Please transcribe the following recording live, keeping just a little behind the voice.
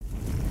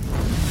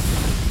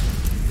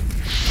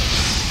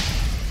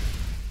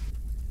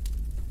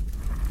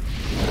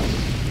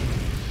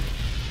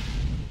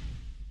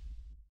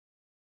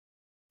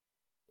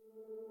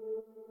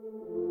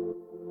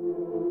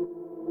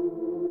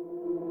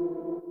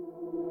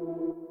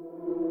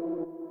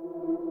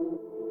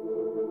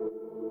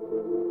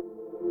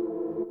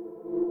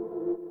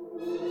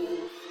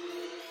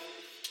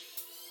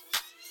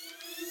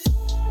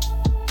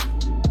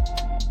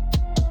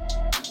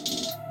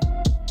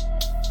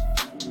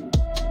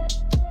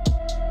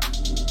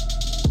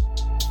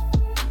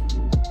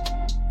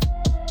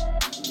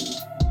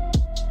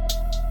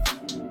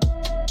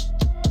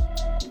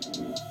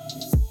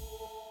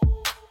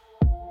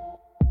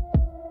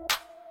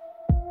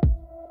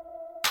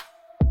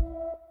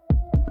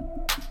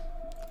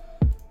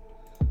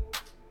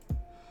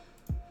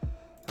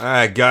All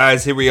right,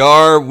 guys, here we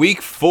are,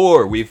 week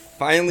 4. We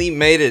finally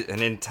made it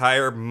an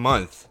entire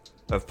month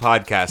of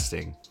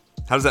podcasting.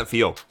 How does that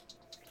feel?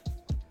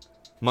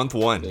 Month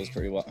 1. Feels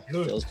pretty wild.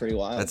 Feels pretty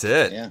wild. That's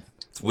it. Yeah.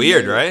 It's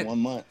weird, right? 1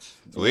 month.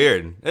 It's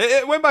weird.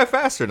 It went by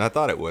faster than I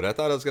thought it would. I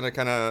thought it was gonna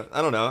kind of,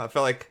 I don't know. I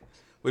felt like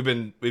we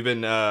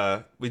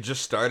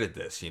just started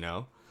this, you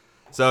know.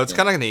 So it's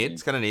kind of neat.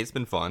 It's kind of neat. It's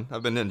been fun.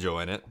 I've been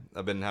enjoying it.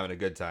 I've been having a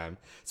good time.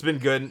 It's been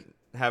good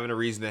having a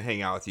reason to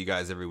hang out with you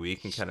guys every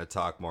week and kind of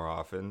talk more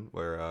often.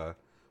 Where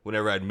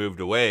whenever I'd moved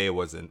away, it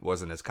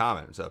wasn't as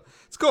common. So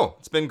it's cool.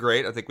 It's been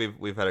great. I think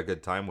we've had a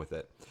good time with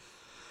it.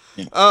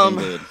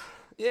 Yeah,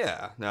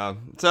 Yeah. No.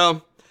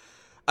 So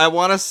I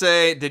want to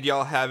say, did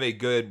y'all have a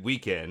good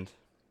weekend?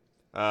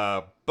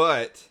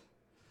 But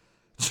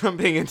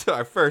jumping into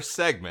our first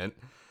segment.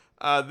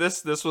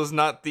 This was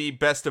not the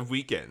best of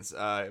weekends.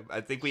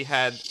 I think we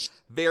had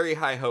very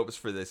high hopes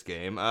for this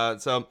game.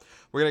 So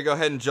we're going to go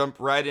ahead and jump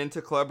right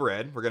into Club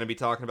Red. We're going to be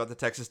talking about the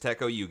Texas Tech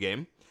OU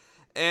game.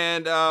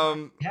 And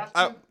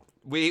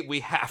we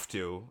have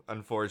to,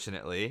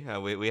 unfortunately.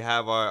 We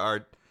have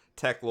our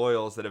Tech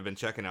loyals that have been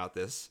checking out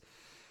this.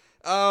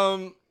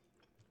 That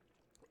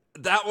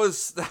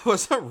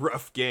was a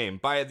rough game.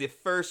 By the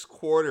first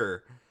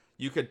quarter,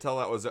 you could tell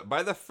that was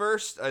by the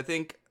first, I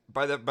think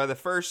by the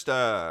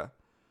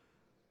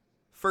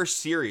first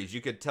series, you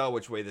could tell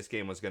which way this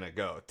game was going to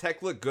go.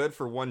 Tech looked good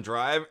for one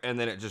drive, and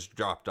then it just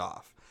dropped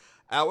off.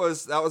 That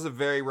was a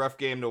very rough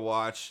game to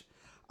watch.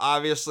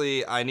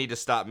 Obviously, I need to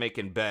stop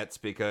making bets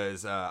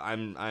because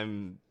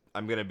I'm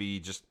going to be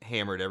just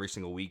hammered every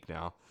single week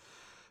now.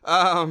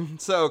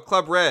 So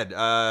Club Red,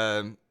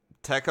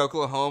 Tech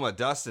Oklahoma.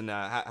 Dustin,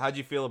 how'd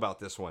you feel about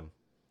this one?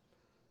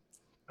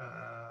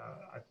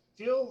 I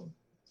feel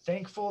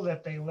thankful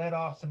that they let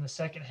off in the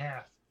second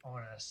half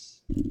on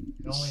us.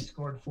 They only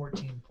scored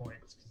 14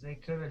 points because they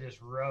could have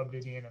just rubbed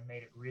it in and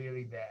made it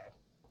really bad.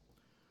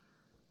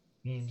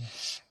 I mean,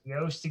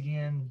 Yost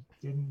again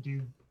didn't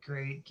do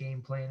great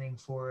game planning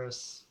for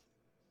us.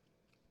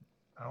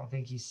 I don't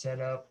think he set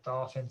up the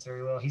offense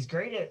very well. He's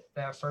great at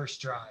that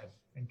first drive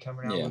and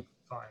coming out with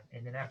fine.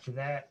 And then after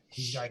that,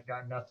 he's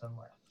got nothing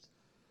left.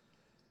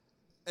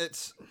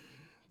 It's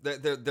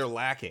they're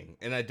lacking,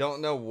 and I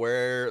don't know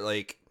where,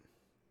 like,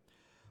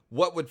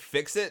 what would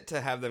fix it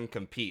to have them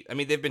compete. I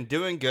mean, they've been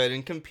doing good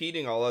and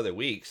competing all other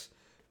weeks,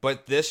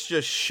 but this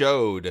just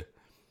showed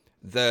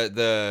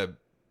the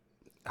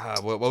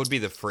what would be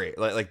the phrase,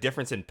 like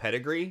difference in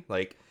pedigree.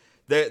 Like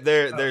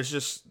there's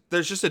just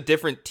a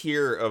different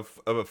tier of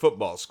a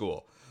football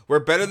school. We're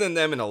better than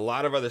them in a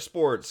lot of other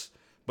sports,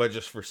 but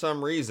just for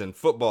some reason,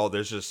 football,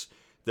 there's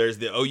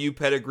the OU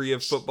pedigree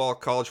of football,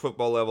 college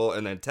football level,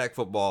 and then Tech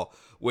football,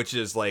 which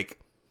is like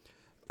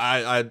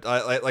I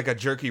like a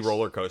jerky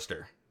roller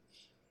coaster.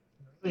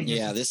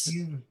 Yeah, this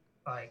few,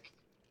 like,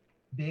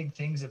 big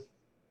things that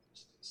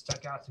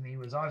stuck out to me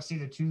was obviously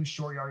the 2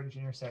 short yardage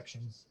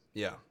interceptions.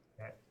 Yeah.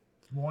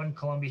 One,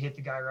 Columbia hit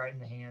the guy right in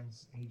the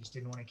hands, and he just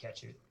didn't want to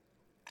catch it.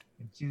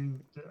 And 2,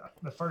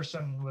 the first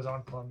one was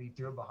on Columbia,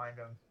 threw it behind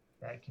him.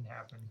 That can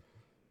happen.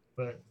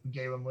 But we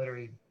gave him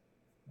literally,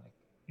 like,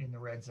 in the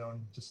red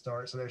zone to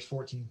start. So there's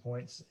 14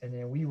 points. And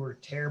then we were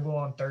terrible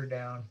on third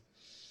down,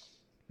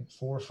 like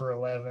 4 for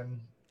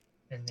 11.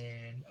 And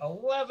then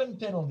 11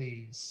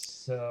 penalties.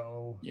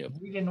 So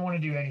we didn't want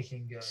to do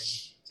anything good.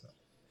 So.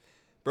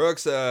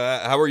 Brooks,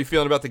 how are you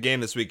feeling about the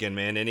game this weekend,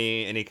 man?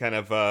 Any kind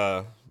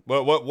of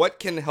what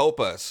can help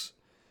us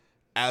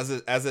as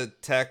a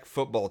Tech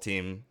football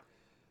team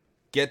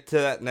get to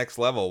that next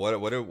level?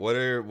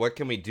 What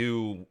can we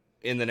do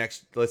in the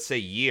next, let's say,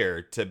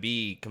 year to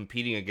be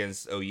competing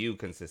against OU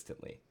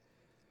consistently?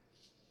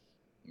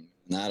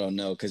 I don't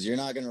know, because you're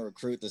not going to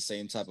recruit the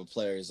same type of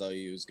players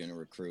OU is going to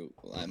recruit.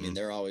 I mean,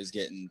 they're always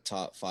getting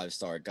top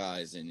 5-star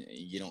guys, and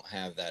you don't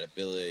have that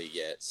ability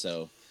yet.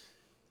 So,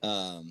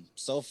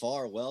 so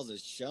far, Wells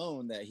has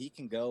shown that he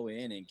can go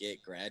in and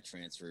get grad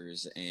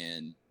transfers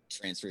and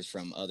transfers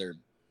from other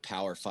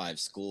Power 5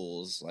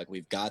 schools. Like,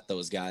 we've got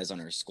those guys on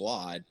our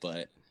squad,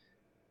 but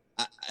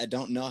I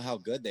don't know how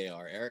good they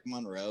are. Eric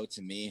Monroe,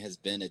 to me, has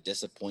been a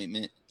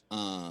disappointment.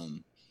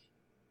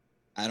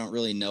 I don't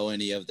really know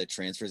any of the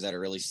transfers that are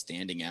really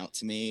standing out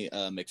to me.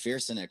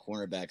 McPherson at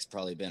cornerback's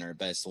probably been our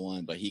best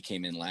one, but he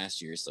came in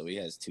last year, so he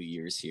has 2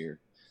 years here.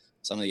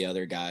 Some of the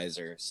other guys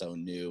are so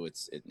new,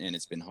 and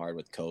it's been hard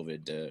with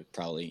COVID to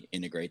probably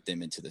integrate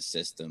them into the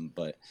system.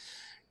 But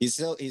he's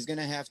going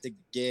to have to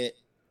get,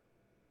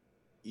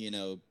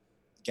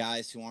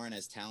 guys who aren't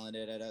as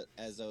talented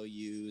as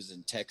OU's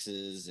and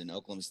Texas and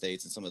Oklahoma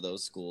State's and some of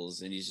those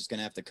schools, and he's just going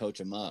to have to coach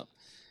them up.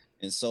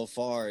 And so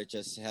far, it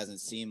just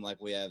hasn't seemed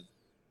like we have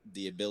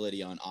the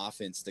ability on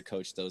offense to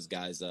coach those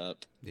guys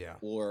up,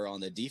 or on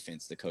the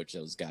defense to coach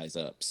those guys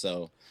up.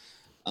 So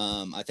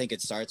I think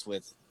it starts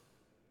with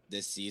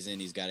this season.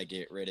 He's got to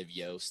get rid of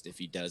Yost. If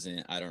he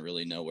doesn't, I don't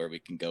really know where we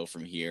can go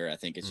from here. I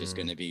think it's just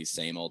going to be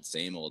same old,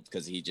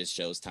 because he just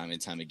shows time and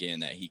time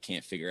again that he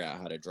can't figure out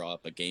how to draw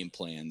up a game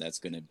plan that's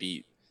going to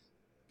beat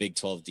Big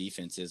 12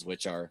 defenses,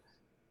 which are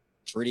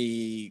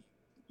pretty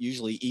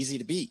usually easy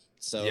to beat.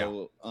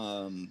 So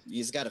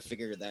he's got to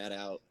figure that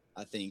out.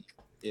 I think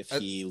if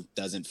he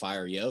doesn't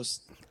fire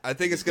Yost, I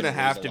think it's gonna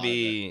have to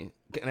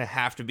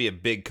be a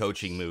big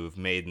coaching move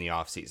made in the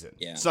offseason.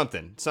 Yeah.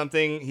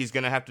 Something he's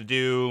gonna have to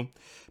do,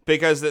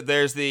 because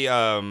there's the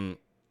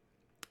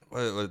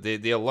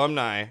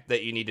alumni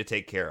that you need to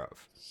take care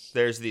of.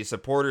 There's the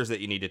supporters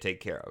that you need to take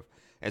care of.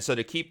 And so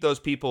to keep those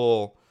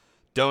people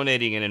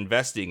donating and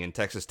investing in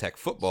Texas Tech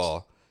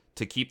football,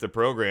 to keep the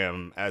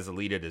program as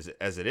elite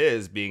as it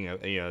is, being a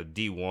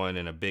D1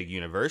 and a big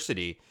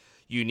university,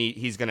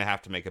 he's going to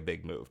have to make a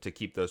big move to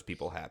keep those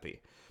people happy.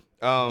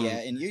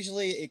 And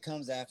usually it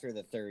comes after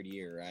the third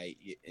year, right?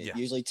 It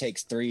usually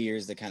takes 3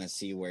 years to kind of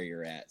see where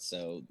you're at.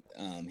 So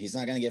he's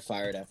not going to get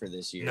fired after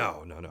this year.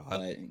 No.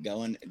 But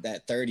going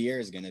that third year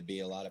is going to be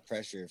a lot of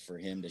pressure for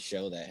him to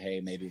show that, hey,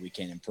 maybe we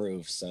can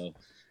improve. So,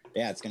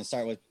 yeah, it's going to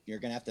start with, you're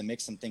going to have to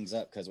mix some things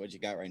up, because what you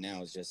got right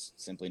now is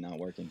just simply not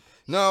working.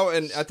 No,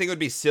 and I think it would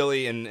be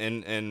silly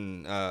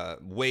and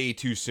way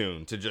too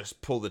soon to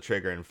just pull the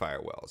trigger and fire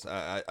Wells.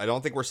 I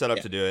don't think we're set up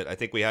to do it. I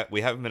think we have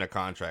him in a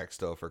contract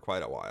still for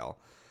quite a while.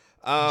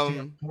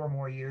 4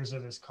 more years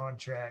of his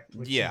contract,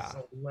 which is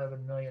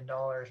 $11 million.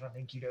 I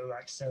think you'd owe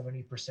like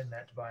 70% of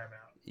that to buy him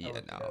out. Yeah,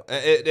 no,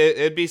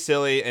 it'd be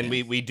silly, and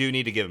we do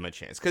need to give him a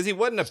chance, because he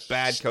wasn't a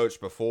bad coach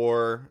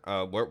before.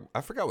 I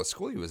forgot what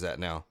school he was at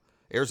now.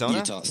 Arizona?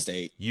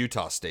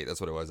 Utah State.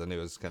 That's what it was. I knew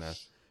it was kind of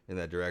in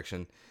that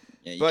direction.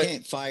 Yeah, you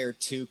can't fire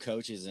 2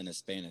 coaches in a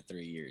span of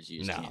 3 years.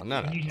 You just can't.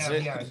 No. You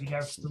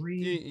have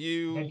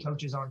 3 head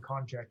coaches on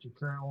contract. Your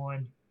current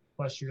one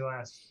plus your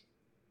last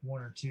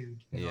 1 or 2,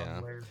 depending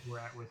on where we're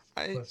at with.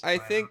 I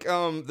think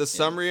the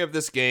summary of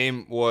this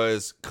game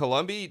was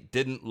Columbia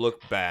didn't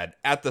look bad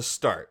at the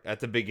start,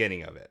 at the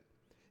beginning of it.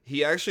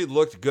 He actually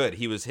looked good.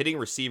 He was hitting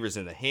receivers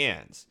in the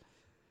hands.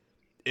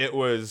 It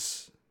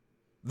was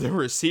the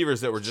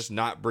receivers that were just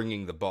not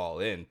bringing the ball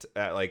in,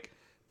 like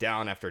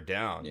down after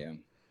down. Yeah.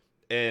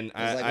 And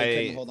I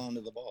couldn't hold on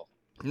to the ball.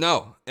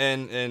 No,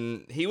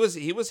 and he was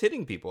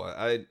hitting people.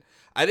 I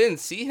didn't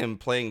see him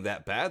playing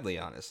that badly,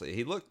 honestly.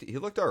 He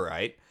looked all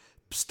right.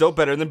 Still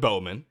better than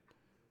Bowman.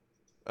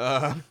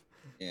 Yeah.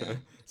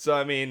 So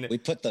I mean, we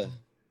put the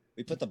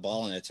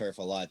ball in the turf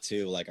a lot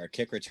too. Like, our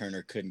kick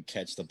returner couldn't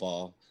catch the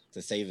ball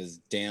to save his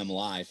damn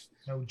life.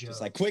 No joke.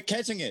 Just like, quit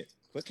catching it.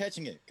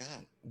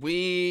 God.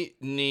 We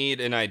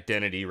need an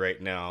identity right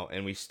now,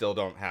 and we still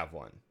don't have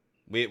one.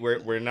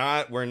 We're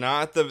not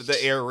the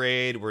air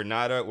raid. We're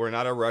not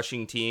a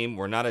rushing team.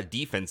 We're not a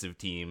defensive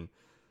team.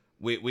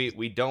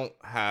 We don't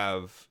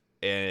have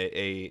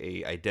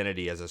a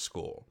identity as a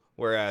school.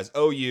 Whereas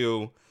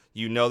OU,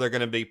 they're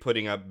going to be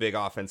putting up big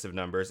offensive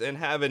numbers and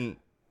having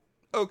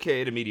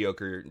okay to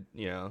mediocre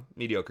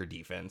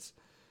defense,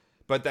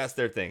 but that's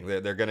their thing.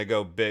 They're going to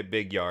go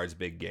big yards,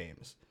 big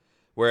games.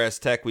 Whereas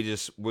Tech,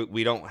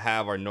 we don't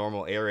have our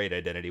normal air raid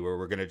identity where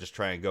we're going to just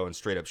try and go in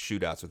straight up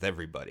shootouts with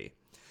everybody.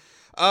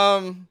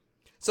 So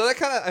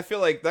I feel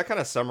like that kind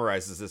of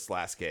summarizes this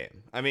last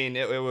game. I mean,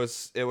 it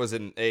was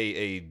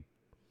a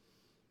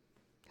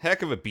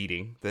heck of a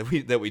beating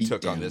that we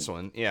took on this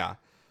one. Yeah.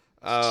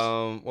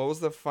 What was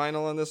the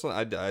final on this one?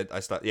 I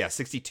stopped. Yeah,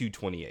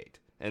 62-28.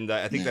 And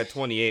I think that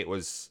 28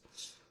 was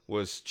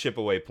chip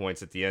away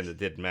points at the end that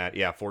didn't matter.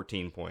 Yeah,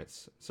 14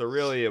 points. So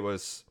really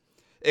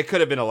it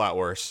could have been a lot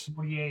worse.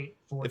 28,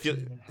 14.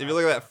 If you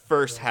look at that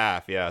first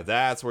half,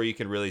 that's where you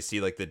can really see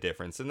like the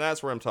difference. And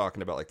that's where I'm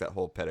talking about like that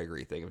whole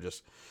pedigree thing of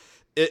just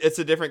it's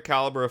a different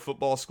caliber of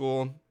football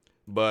school,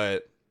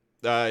 but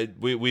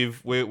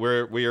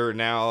we are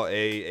now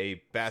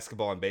a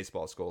basketball and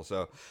baseball school,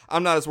 so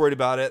I'm not as worried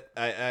about it.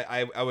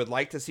 I would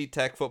like to see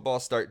Tech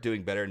football start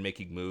doing better and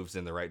making moves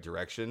in the right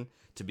direction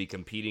to be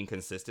competing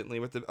consistently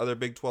with the other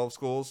Big 12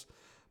 schools,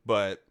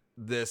 but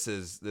this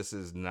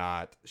is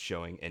not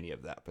showing any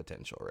of that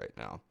potential right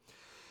now.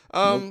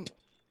 Nope.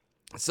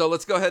 So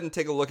let's go ahead and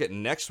take a look at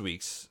next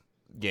week's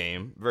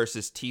game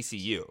versus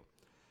TCU.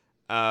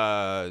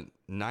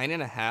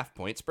 9.5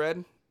 point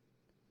spread.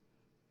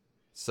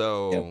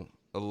 So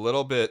a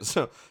little bit.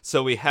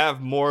 So we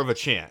have more of a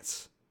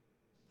chance.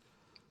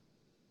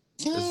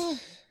 Sure.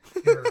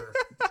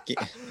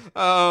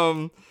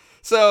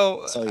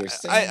 So you're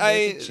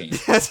saying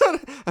that's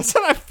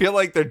what I feel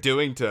like they're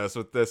doing to us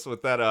with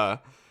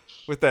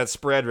that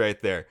spread right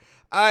there.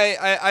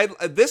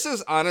 This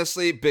has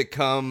honestly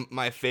become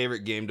my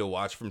favorite game to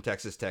watch from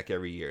Texas Tech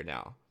every year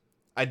now.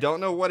 I don't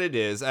know what it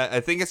is.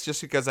 I think it's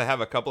just because I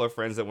have a couple of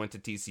friends that went to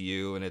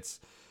TCU, and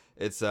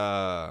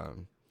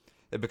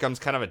it becomes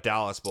kind of a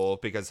Dallas Bowl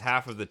because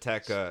half of the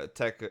Tech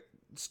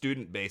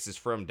student base is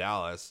from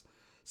Dallas.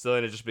 So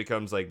then it just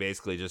becomes like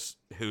basically just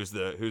who's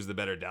the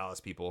better Dallas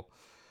people.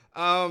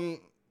 I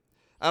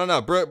don't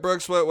know,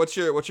 Brooks. What's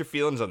your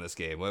feelings on this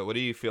game? What do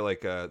you feel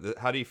like?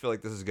 How do you feel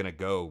like this is gonna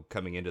go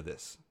coming into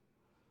this?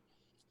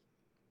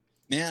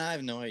 Man, I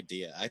have no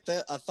idea. I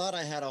thought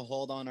I had a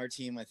hold on our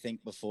team, I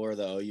think, before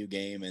the OU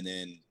game, and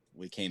then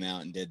we came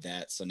out and did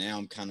that. So now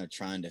I'm kind of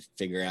trying to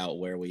figure out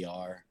where we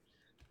are.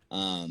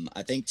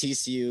 I think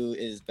TCU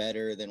is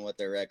better than what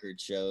their record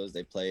shows.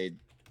 They played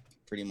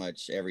pretty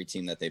much every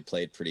team that they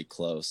played pretty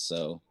close.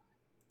 So,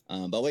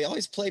 but we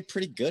always play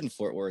pretty good in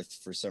Fort Worth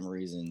for some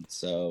reason.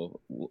 So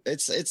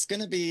it's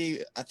going to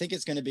be, I think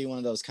it's going to be one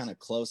of those kind of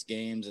close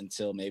games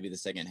until maybe the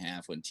second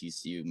half when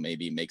TCU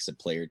maybe makes a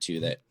play or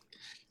two that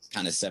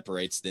kind of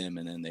separates them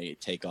and then they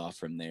take off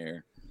from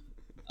there.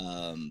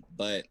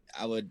 But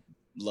I would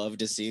love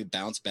to see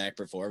bounce back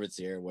performance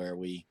here where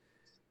we,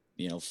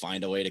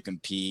 find a way to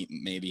compete,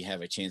 maybe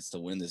have a chance to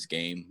win this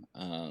game.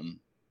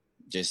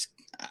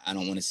 I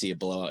don't want to see a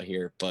blowout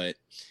here, but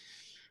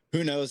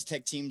who knows?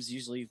 Tech teams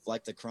usually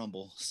like to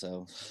crumble.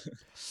 So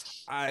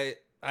I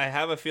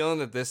have a feeling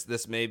that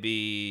this may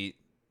be,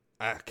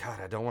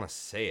 God, I don't want to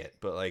say it,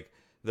 but like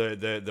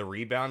the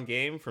rebound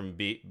game from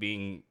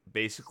being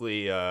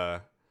basically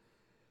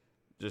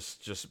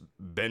just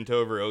bent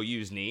over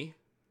OU's knee.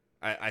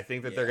 I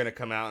think that they're going to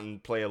come out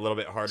and play a little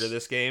bit harder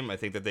this game. I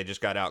think that they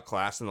just got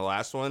outclassed in the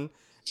last one,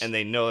 and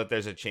they know that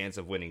there's a chance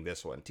of winning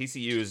this one.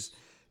 TCU's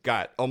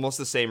got almost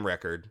the same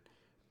record.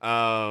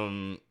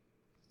 And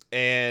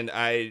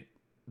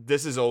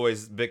this has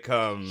always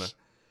become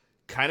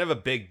kind of a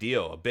big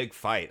deal, a big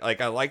fight.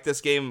 Like, I like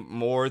this game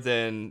more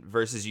than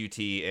versus UT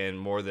and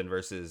more than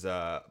versus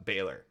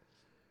Baylor.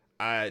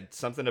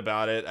 Something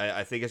about it.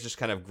 I think it's just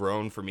kind of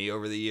grown for me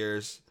over the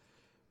years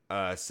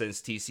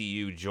since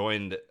TCU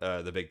joined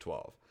the Big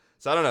 12.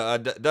 So I don't know,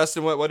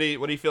 Dustin. What are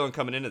you feeling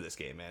coming into this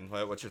game, man?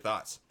 What's your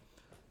thoughts?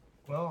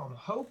 Well, I'm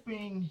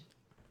hoping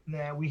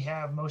that we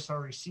have most of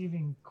our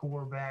receiving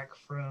core back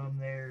from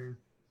their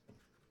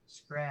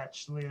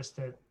scratch list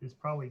that is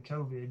probably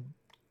COVID.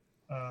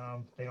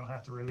 They don't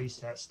have to release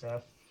that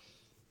stuff.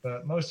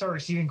 But most of our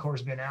receiving core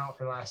has been out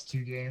for the last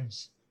 2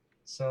 games.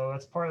 So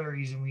that's part of the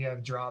reason we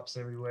have drops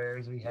everywhere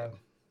is we have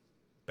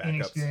Backups.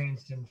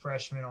 Inexperienced and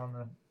freshmen on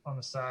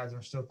the sides and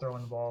we're still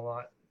throwing the ball a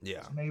lot.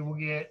 Yeah. So maybe we'll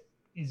get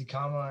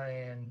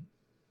Izukama and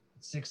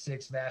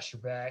 6'6"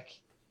 Vasher back.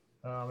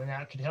 And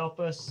that could help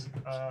us.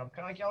 Kind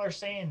of like y'all are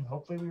saying,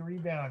 hopefully we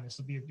rebound. This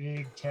will be a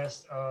big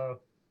test of,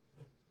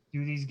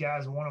 do these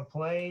guys want to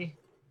play?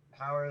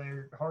 How are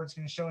their hearts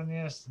going to show in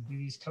this? Do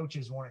these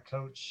coaches want to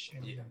coach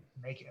and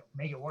make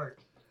it work?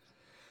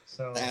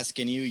 So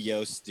asking you,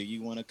 Yost, do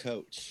you want to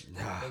coach?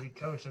 Maybe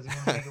coach doesn't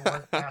want to make it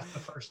work past the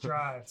first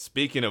drive.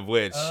 Speaking of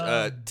which,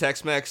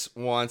 Tex-Mex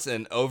wants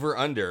an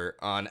over/under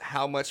on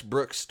how much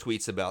Brooks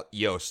tweets about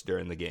Yost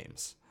during the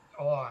games.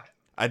 A lot.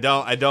 I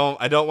don't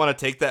want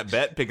to take that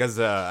bet because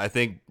I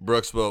think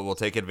Brooks will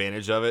take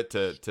advantage of it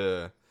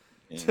to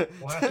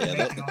We'll have to make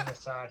it on the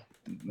side.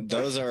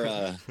 Those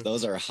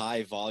are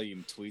high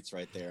volume tweets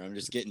right there. I'm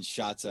just getting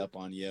shots up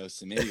on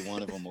Yost, and maybe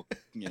one of them will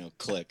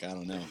click. I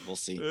don't know. We'll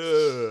see.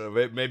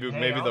 Maybe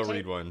they'll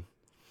read one.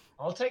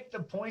 I'll take the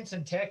points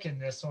in Tech in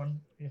this one.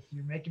 If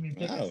you're making me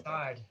pick a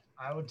side,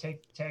 I would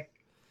take Tech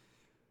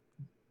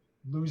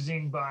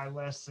losing by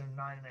less than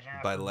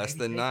 9.5. By less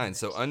than 9,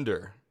 so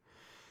under.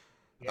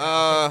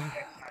 Yeah,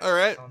 all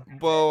right.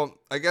 Well,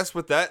 I guess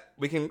with that,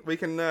 we can.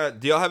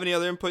 Do y'all have any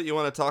other input you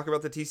want to talk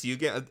about the TCU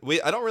game?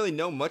 I don't really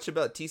know much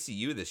about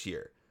TCU this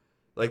year.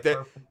 Like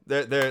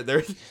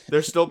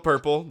they're still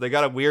purple. They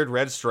got a weird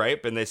red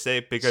stripe, and they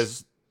say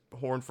because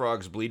horned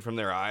frogs bleed from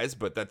their eyes,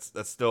 but that's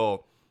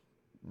still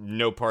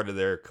no part of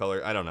their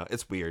color. I don't know.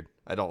 It's weird.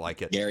 I don't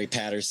like it. Gary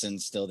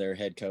Patterson's still their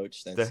head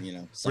coach. That's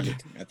Sonny,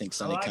 I think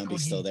Sonny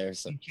Cumbie's still there.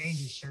 So he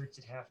changes shirts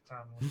at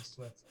halftime when he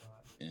sweats a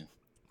lot. Yeah.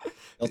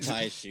 He'll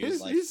tie his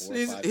shoes like 4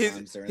 or 5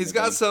 times during He's the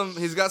got game.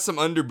 he's got some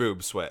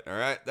underboob sweat. All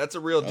right, that's a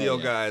real deal,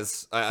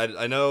 guys.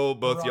 I know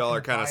both y'all are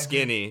kind of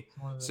skinny,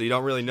 so you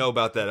don't really know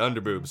about that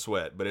underboob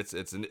sweat, but it's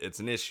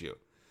an issue.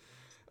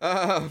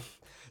 So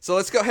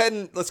let's go ahead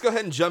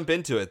and jump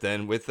into it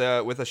then with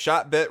a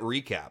shot bet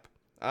recap.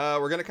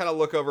 We're gonna kind of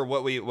look over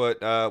where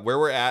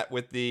we're at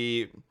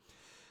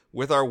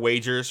with our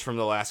wagers from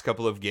the last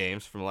couple of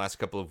games, from the last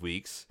couple of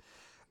weeks.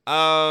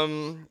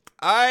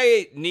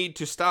 I need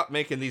to stop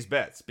making these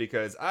bets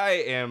because I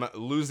am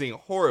losing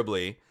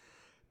horribly,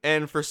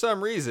 and for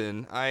some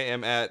reason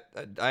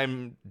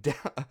I'm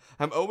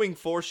owing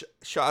 4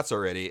 shots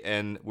already,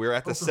 and we're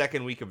at the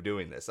second week of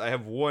doing this. I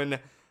have won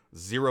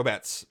 0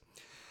 bets.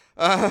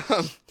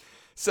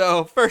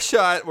 So first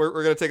shot,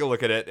 we're gonna take a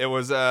look at it. It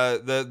was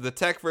the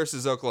Tech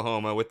versus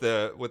Oklahoma with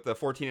the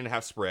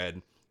 14.5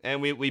 spread,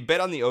 and we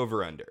bet on the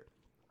over under.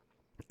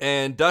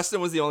 And Dustin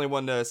was the only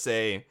one to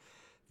say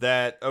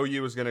that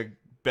OU was gonna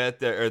bet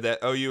that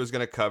OU was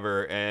gonna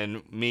cover,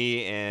 and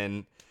me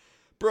and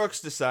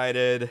Brooks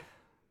decided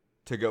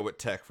to go with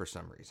Tech for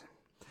some reason.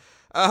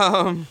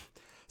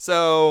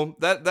 So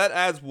that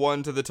adds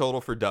 1 to the total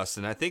for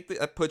Dustin. I think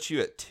that puts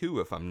you at 2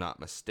 if I'm not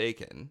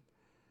mistaken.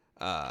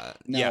 He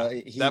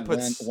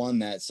won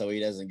that, so he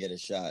doesn't get a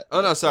shot.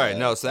 Oh no, sorry,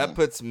 no. So that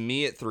puts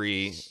me at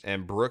 3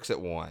 and Brooks at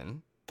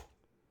 1.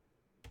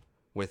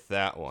 With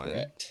that one,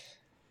 correct.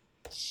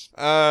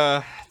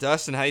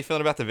 Dustin, how you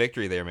feeling about the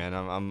victory there, man?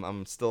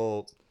 I'm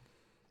still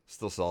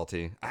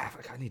salty. I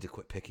need to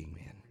quit picking,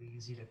 man.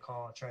 Easy to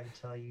call. I tried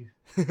to tell you.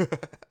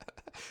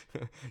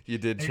 You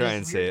did try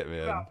and say it,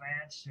 man.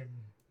 Match and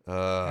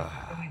So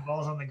many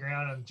balls on the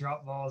ground and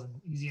drop balls and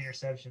easy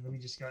interception that we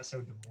just got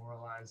so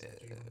demoralized.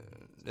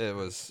 It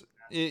was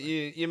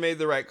you made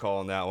the right call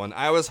on that one.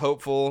 I was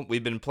hopeful.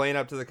 We've been playing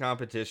up to the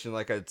competition,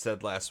 like I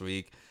said last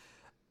week.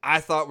 I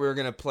thought we were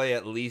gonna play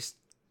at least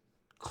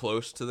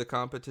close to the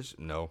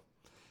competition. No,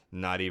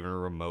 not even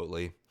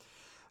remotely.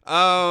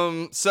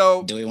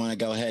 So do we want to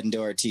go ahead and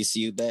do our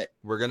TCU bet?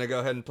 We're gonna go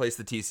ahead and place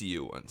the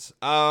TCU ones.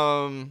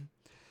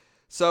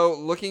 So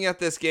looking at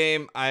this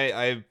game,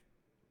 I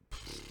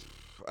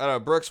don't know,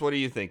 Brooks, what are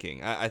you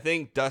thinking? I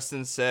think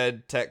Dustin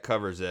said Tech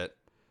covers it,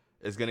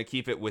 is going to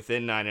keep it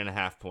within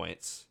 9.5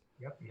 points.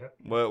 Yep.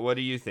 What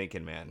are you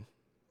thinking, man?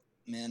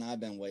 Man, I've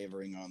been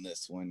wavering on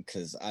this one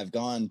because I've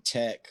gone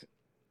Tech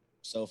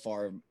so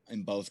far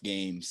in both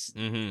games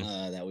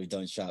that we've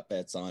done shot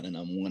bets on, and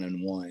I'm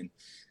 1-1.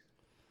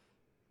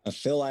 I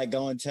feel like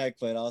going Tech,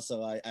 but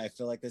also I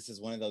feel like this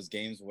is one of those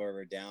games where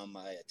we're down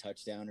by a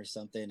touchdown or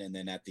something, and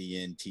then at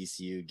the end,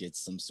 TCU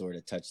gets some sort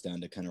of touchdown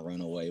to kind of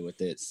run away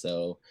with it.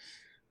 So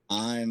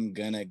I'm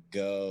going to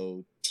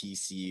go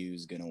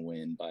TCU's going to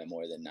win by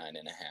more than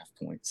 9.5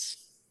 points.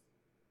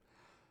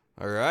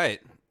 All right.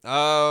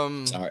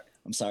 I'm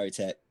sorry,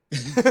 Tech.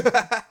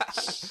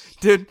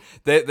 Dude,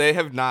 they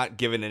have not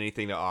given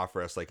anything to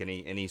offer us, like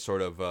any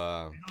sort of They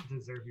don't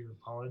deserve your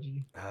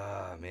apology.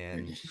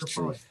 Man.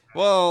 True.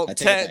 Well,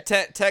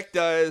 Tech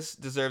does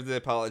deserve the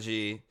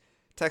apology.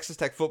 Texas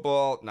Tech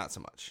football, not so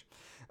much.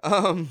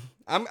 I'm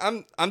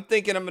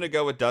thinking I'm gonna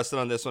go with Dustin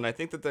on this one. I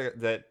think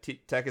that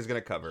Tech is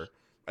gonna cover.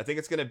 I think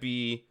it's gonna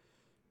be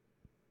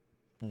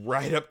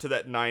right up to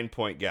that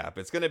 9-point gap.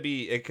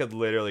 It could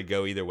literally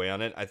go either way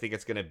on it. I think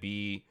it's gonna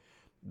be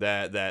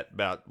that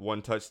about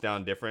one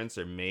touchdown difference,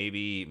 or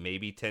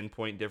maybe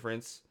 10-point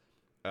difference,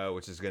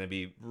 which is going to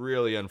be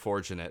really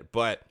unfortunate.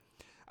 But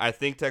I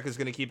think Tech is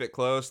going to keep it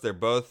close. They're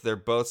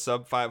both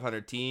sub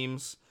 500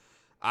 teams.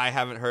 I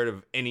haven't heard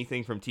of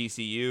anything from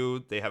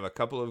TCU. They have a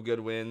couple of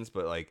good wins,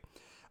 but like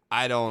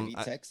I don't.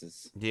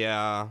 Texas.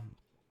 Yeah,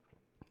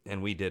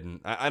 and we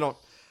didn't. I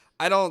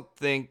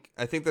think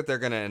that they're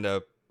going to end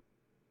up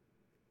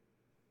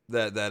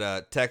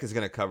that Tech is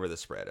going to cover the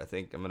spread. I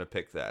think I'm going to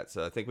pick that.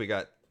 So I think we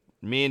got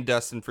me and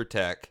Dustin for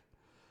Tech,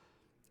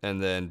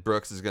 and then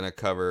Brooks is going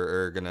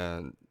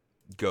to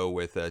go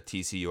with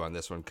TCU on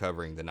this one,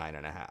 covering the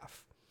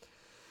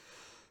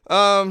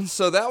 9.5.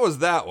 So that was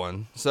that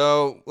one.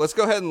 So let's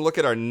go ahead and look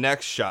at our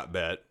next shot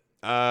bet,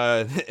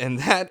 and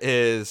that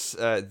is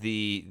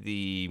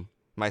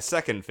my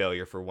second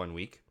failure for 1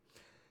 week,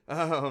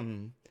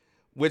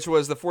 which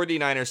was the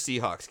 49ers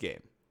Seahawks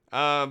game.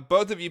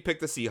 Both of you picked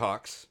the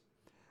Seahawks.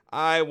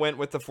 I went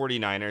with the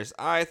 49ers.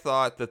 I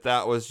thought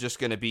that was just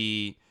going to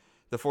be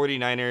the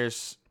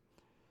 49ers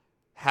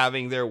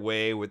having their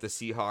way with the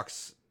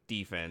Seahawks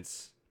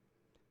defense,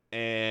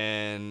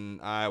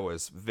 and I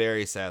was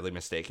very sadly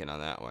mistaken on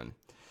that one.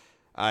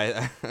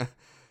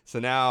 So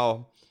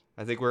now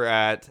I think we're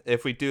at,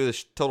 if we do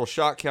the total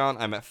shot count,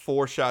 I'm at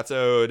 4 shots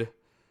owed,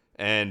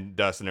 and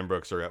Dustin and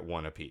Brooks are at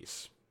 1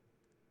 apiece.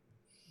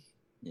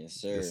 Yes,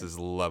 sir. This is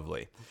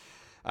lovely.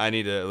 I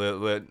need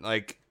to,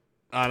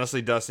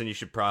 honestly, Dustin, you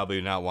should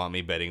probably not want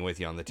me betting with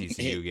you on the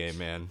TCU game,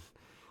 man.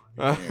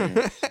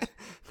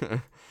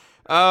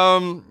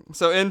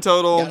 So in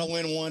total, gotta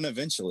win one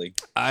eventually.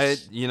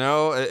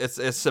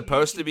 It's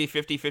supposed to be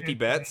 50-50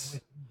 bets,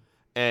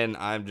 and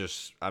I'm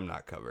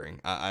not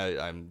covering.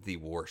 I'm the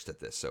worst at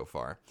this so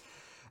far.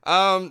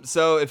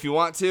 So if you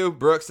want to,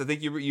 Brooks, I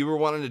think you were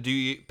wanting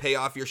to pay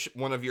off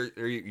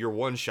your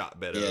one shot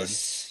bet.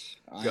 Yes,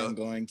 I'm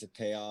going to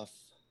pay off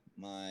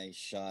my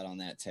shot on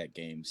that Tech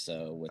game.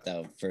 So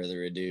without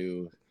further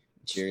ado,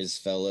 cheers,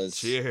 fellas.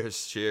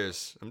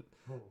 Cheers.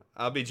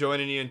 I'll be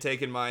joining you and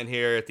taking mine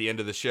here at the end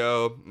of the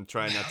show. I'm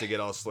trying not to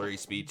get all slurry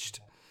speeched.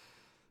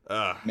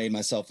 Made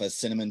myself a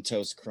cinnamon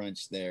toast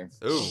crunch there.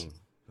 Ooh,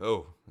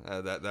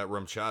 that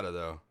rum chata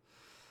though.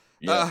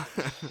 Yeah.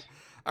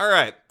 All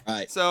right.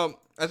 So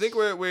I think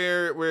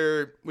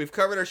we've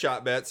covered our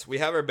shot bets. We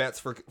have our bets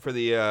for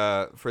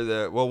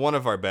one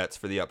of our bets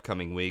for the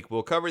upcoming week.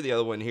 We'll cover the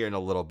other one here in a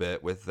little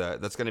bit with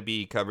that's going to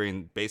be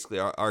covering basically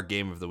our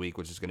game of the week,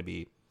 which is going to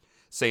be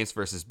Saints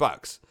versus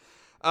Bucks.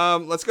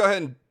 Let's go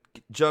ahead and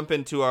jump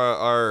into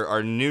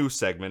our new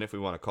segment, if we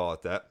want to call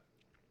it that,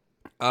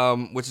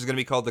 which is going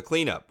to be called the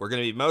cleanup. We're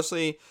going to be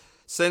mostly,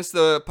 since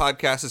the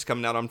podcast is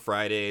coming out on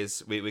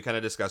Fridays, we kind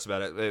of discuss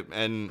about it,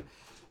 and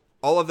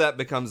all of that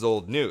becomes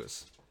old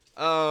news.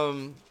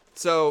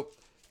 So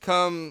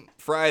come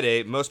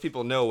Friday, most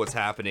people know what's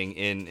happening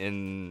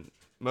in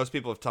most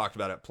people have talked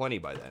about it plenty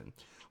by then.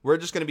 We're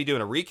just going to be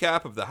doing a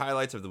recap of the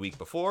highlights of the week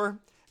before,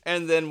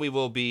 and then we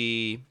will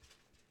be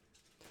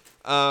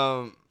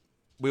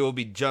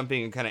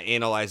jumping and kind of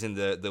analyzing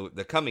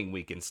the coming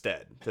week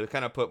instead, to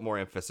kind of put more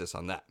emphasis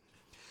on that.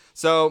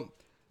 So,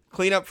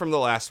 clean up from the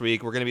last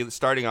week. We're going to be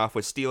starting off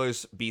with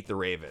Steelers beat the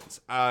Ravens.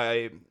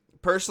 I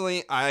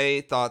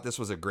thought this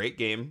was a great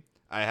game.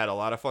 I had a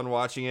lot of fun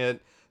watching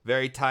it.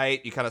 Very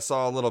tight. You kind of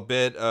saw a little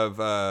bit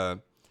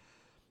of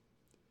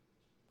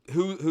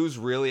who's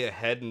really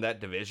ahead in that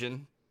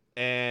division.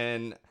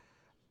 And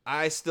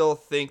I still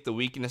think the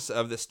weakness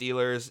of the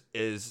Steelers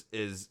is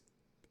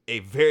a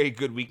very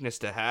good weakness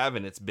to have,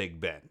 and it's Big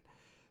Ben.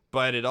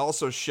 But it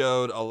also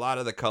showed a lot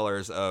of the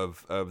colors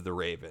of the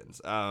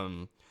Ravens.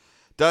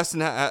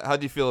 Dustin, how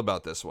do you feel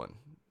about this one?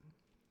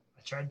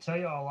 I tried to tell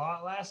you a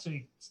lot last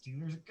week.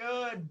 Steelers are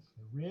good.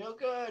 They're real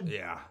good.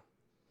 Yeah.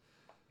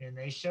 And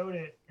they showed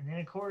it. And then,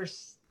 of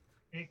course,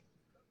 the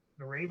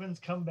Ravens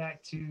come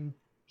back to,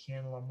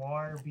 can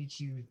Lamar beat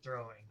you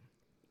throwing?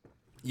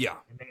 Yeah.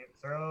 And they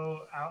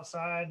throw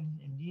outside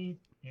and deep,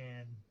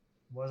 and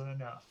wasn't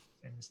enough.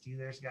 And the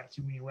Steelers got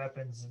too many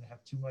weapons and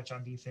have too much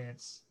on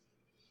defense.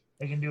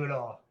 They can do it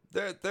all.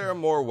 They're a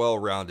more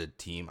well-rounded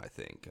team, I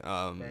think.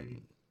 Lamar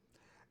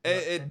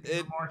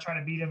trying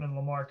to beat him, and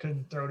Lamar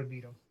couldn't throw to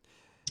beat him.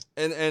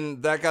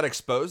 And that got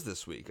exposed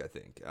this week, I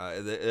think.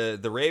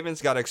 The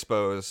Ravens got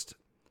exposed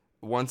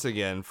once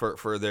again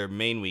for their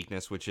main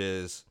weakness, which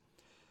is,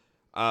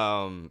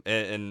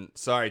 and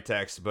sorry,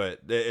 Tex,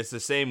 but it's the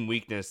same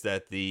weakness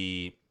that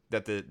the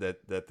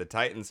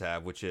Titans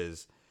have, which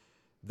is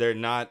they're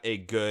not a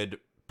good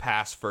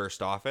pass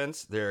first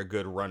offense. They're a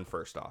good run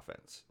first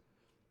offense.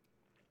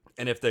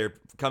 And if they're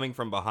coming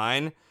from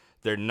behind,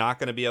 they're not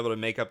going to be able to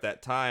make up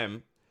that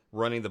time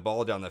running the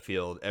ball down the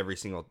field every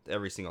single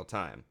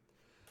time,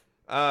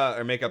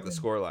 or make up the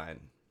score line.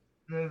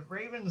 The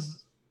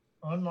Ravens,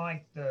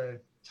 unlike the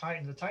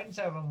Titans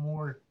have a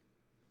more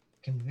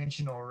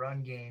conventional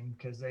run game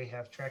because they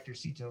have Tractor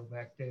Cito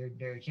back there,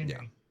 Derrick Henry.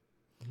 Yeah.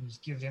 You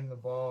just give him the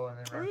ball and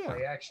then run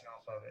play action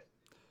off of it.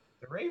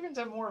 The Ravens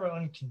have more of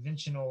an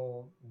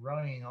unconventional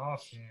running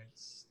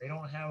offense. They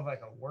don't have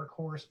like a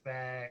workhorse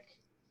back.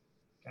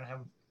 Kind of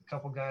have a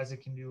couple guys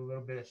that can do a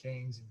little bit of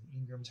things, and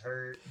Ingram's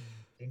hurt. And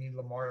they need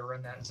Lamar to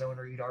run that zone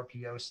read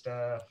RPO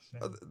stuff.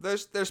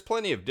 There's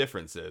plenty of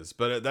differences,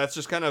 but that's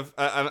just kind of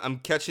I'm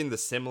catching the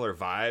similar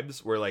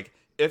vibes where, like,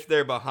 if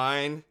they're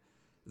behind,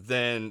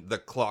 then the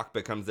clock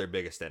becomes their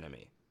biggest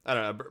enemy. I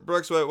don't know,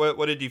 Brooks.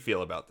 What did you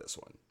feel about this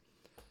one?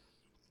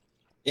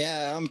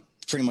 Yeah, I'm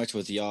pretty much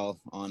with y'all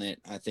on it.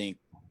 I think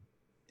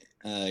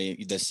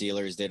the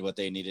Steelers did what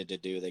they needed to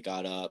do. They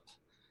got up.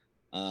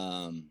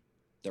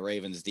 The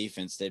Ravens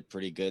defense did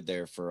pretty good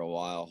there for a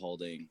while,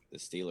 holding the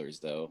Steelers,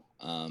 though.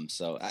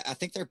 So I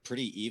think they're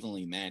pretty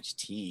evenly matched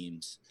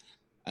teams.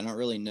 I don't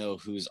really know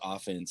whose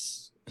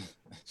offense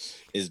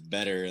is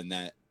better in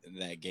that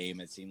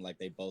game. It seemed like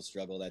they both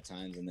struggled at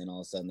times, and then all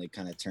of a sudden they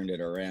kind of turned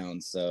it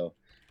around. So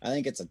I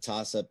think it's a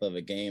toss-up of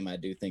a game. I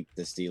do think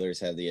the Steelers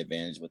have the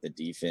advantage with the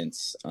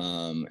defense,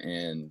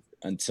 and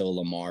until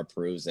Lamar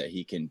proves that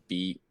he can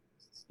beat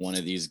one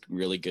of these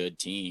really good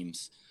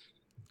teams,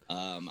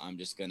 I'm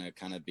just going to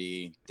kind of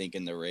be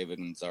thinking the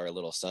Ravens are a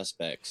little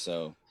suspect.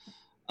 So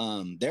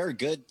they're a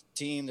good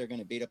team. They're going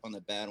to beat up on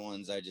the bad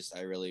ones.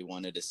 I really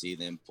wanted to see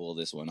them pull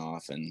this one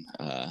off, and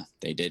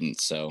they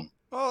didn't. So.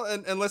 Well,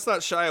 and let's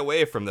not shy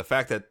away from the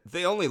fact that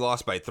they only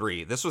lost by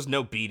 3. This was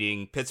no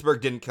beating.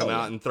 Pittsburgh didn't come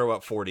out and throw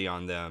up 40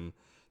 on them.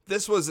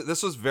 This was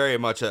very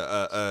much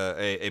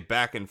a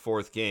back and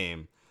forth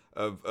game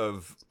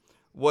of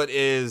what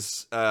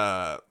is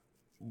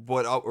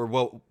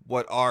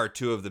what are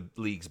two of the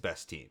league's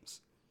best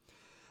teams.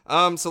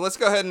 So let's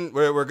go ahead and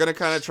we're going to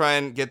kind of try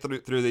and get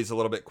through these a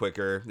little bit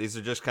quicker. These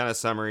are just kind of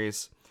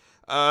summaries.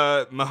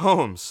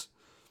 Mahomes,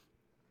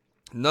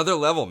 another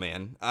level,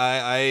 man.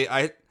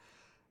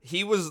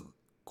 He was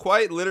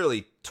quite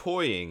literally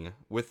toying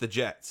with the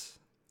Jets.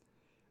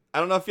 I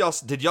don't know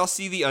if did y'all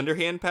see the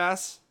underhand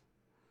pass?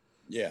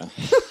 Yeah.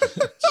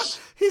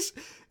 he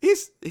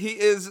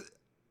is,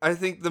 I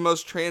think, the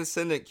most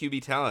transcendent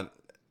QB talent.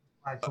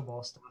 Like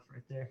football stuff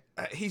right there.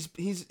 He's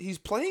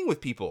playing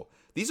with people.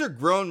 These are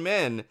grown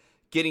men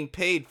getting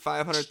paid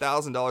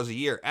 $500,000 a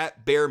year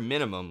at bare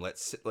minimum.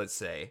 Let's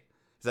say,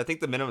 because I think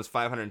the minimum is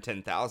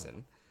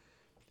 $510,000,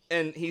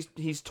 and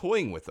he's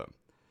toying with them,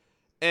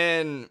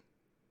 and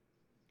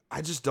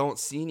I just don't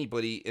see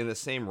anybody in the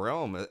same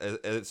realm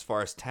as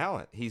far as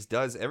talent. He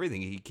does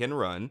everything. He can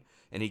run,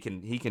 and he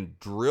can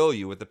drill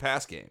you with the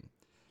pass game.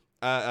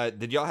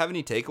 Did y'all have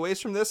any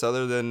takeaways from this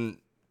other than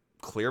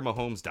clear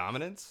Mahomes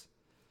dominance?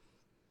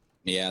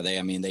 Yeah,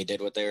 they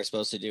did what they were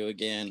supposed to do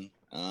again.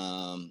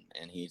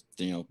 And he,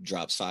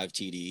 drops 5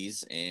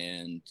 TDs,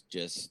 and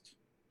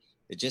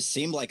it just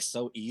seemed like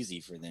so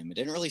easy for them. It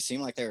didn't really seem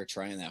like they were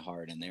trying that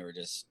hard, and they were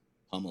just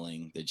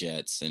pummeling the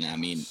Jets. And I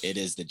mean, it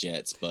is the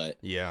Jets, but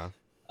yeah,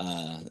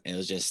 it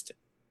was just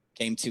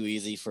came too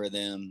easy for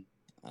them.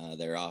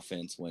 Their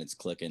offense, when it's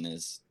clicking,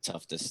 is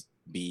tough to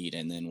beat.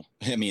 And then,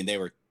 they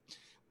were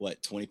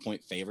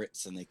 20-point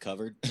favorites, and they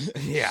covered.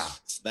 Yeah,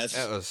 so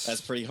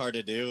that's pretty hard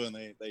to do, and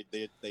they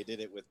did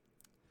it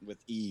with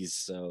ease.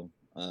 So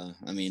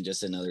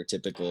just another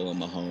typical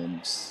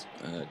Mahomes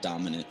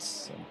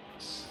dominance. So.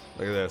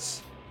 Look at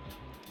this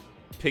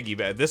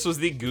piggyback. This was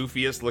the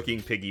goofiest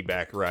looking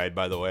piggyback ride,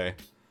 by the way.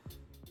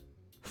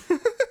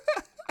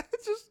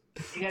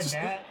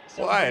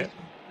 Why?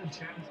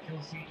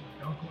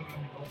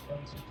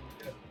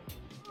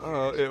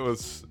 Oh, it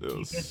was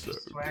so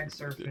swag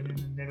surfing in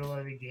the middle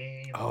of the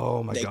game.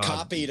 Oh my God. They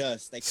copied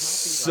us.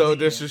 So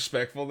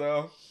disrespectful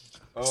though.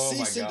 Oh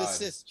my Cease and God.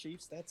 desist,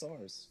 Chiefs. That's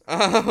ours.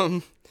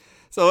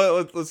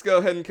 So let's go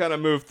ahead and kind of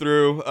move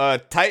through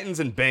Titans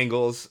and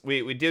Bengals.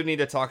 We do need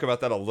to talk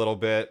about that a little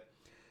bit.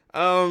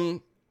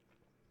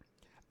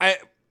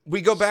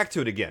 We go back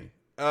to it again.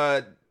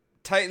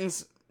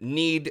 Titans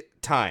need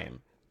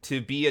time to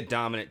be a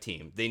dominant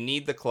team. They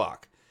need the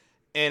clock.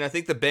 And I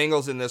think the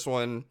Bengals in this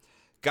one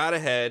got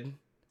ahead,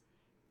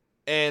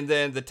 and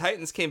then the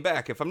Titans came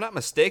back. If I'm not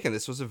mistaken,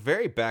 this was a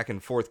very back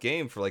and forth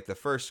game for like the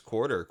first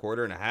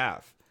quarter and a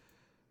half.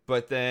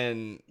 But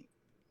then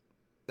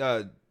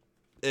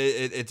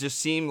it just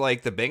seemed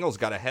like the Bengals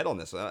got ahead on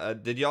this.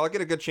 Did y'all get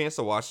a good chance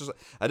to watch this?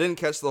 I didn't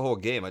catch the whole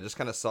game. I just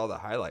kind of saw the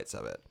highlights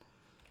of it.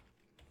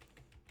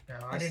 No,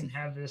 I didn't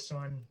have this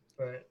one,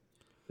 but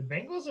the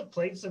Bengals have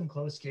played some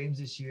close games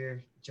this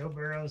year. Joe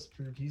Burrow's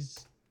proved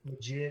he's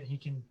legit. He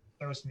can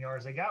throw some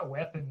yards. They got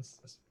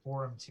weapons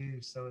for him too,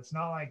 so it's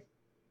not like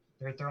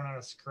they're throwing out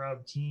a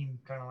scrub team,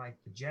 kind of like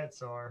the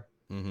Jets are.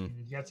 Mm-hmm.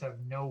 And the Jets have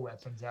no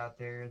weapons out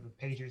there. The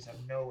Patriots have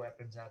no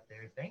weapons out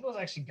there. The Bengals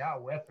actually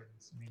got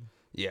weapons. I mean,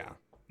 Yeah.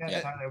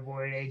 got Tyler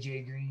Boyd,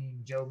 AJ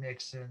Green, Joe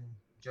Mixon,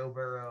 Joe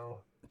Burrow.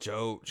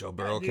 Joe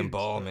Burrow can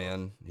ball,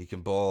 man. He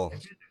can ball.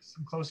 It's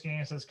some close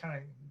games, so it's kind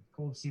of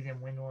cool to see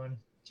them win one.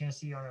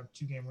 Tennessee on a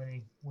 2-game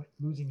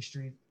losing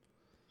streak,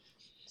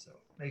 so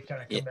they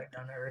kind of come back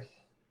down to earth.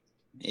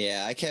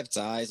 Yeah, I kept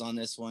eyes on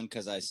this one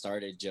because I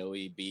started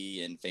Joey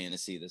B in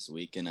fantasy this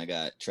week, and I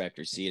got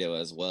Tractor Cito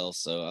as well.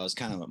 So I was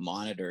kind of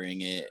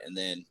monitoring it, and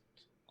then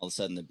all of a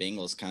sudden the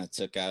Bengals kind of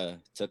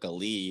took a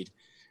lead,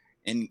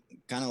 and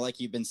kind of like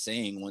you've been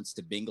saying, once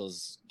the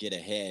Bengals get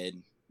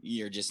ahead,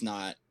 you're just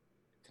not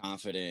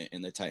confident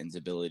in the Titans'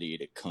 ability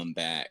to come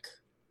back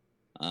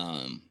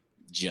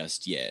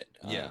just yet.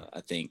 Yeah,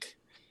 I think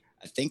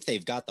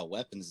they've got the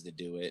weapons to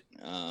do it.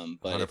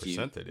 But if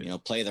you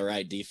play the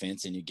right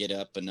defense and you get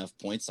up enough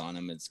points on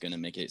them, it's going to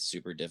make it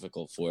super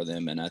difficult for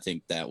them. And I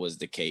think that was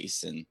the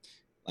case. And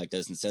like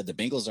Dustin said, the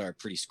Bengals are a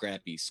pretty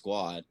scrappy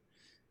squad.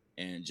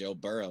 And Joe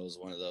Burrow is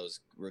one of those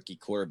rookie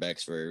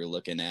quarterbacks where you're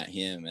looking at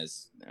him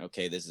as,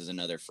 okay, this is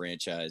another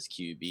franchise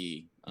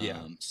QB.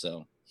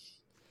 So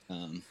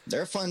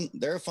they're a fun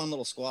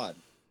little squad.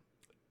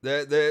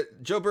 The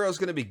Joe Burrow is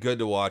going to be good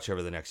to watch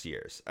over the next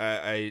years.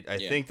 I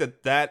think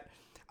that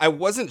I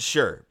wasn't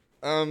sure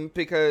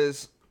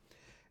because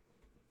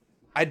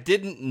I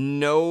didn't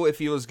know if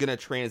he was going to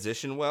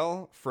transition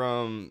well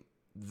from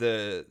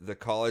the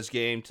college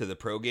game to the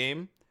pro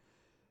game,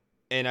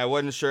 and I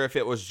wasn't sure if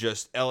it was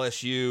just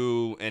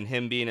LSU and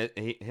him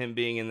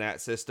being in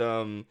that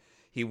system.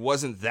 He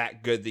wasn't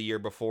that good the year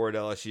before at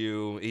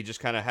LSU. He just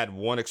kind of had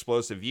one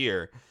explosive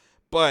year,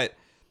 but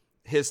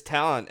his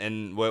talent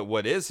and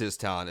what is his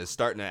talent is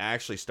starting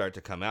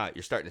to come out.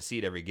 You're starting to see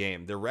it every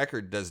game. The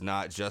record does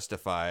not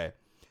justify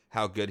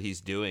how good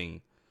he's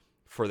doing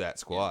for that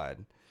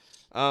squad.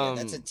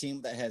 That's a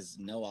team that has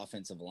no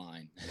offensive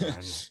line.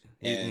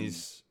 And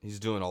he's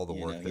doing all the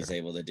work there. He's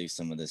able to do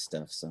some of this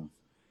stuff. So,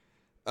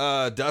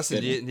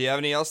 Dustin, do you have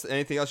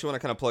anything else you want to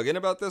kind of plug in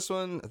about this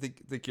one? I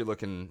think you're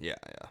looking, yeah.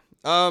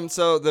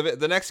 So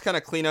the next kind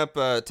of cleanup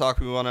talk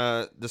we want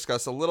to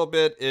discuss a little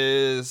bit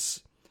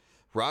is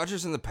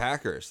Rodgers and the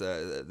Packers.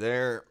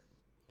 They're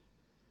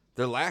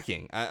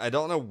lacking. I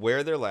don't know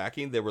where they're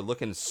lacking. They were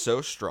looking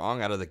so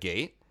strong out of the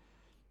gate,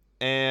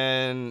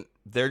 and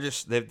they've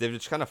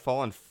just kind of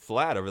fallen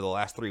flat over the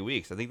last 3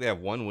 weeks. I think they have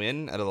one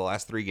win out of the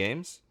last 3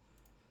 games.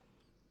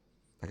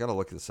 I gotta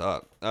look this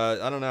up.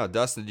 I don't know,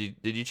 Dustin.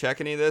 Did you check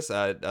any of this?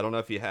 I don't know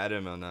if you had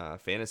him on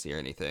fantasy or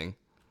anything.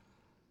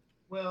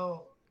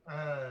 Well,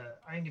 I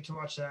didn't get to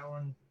watch that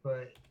one,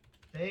 but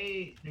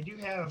they do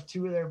have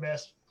 2 of their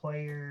best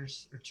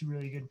players, or 2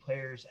 really good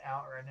players,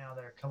 out right now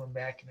that are coming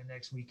back in the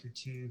next week or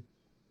 2.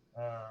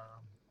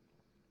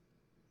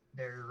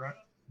 Their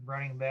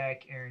running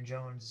back Aaron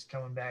Jones is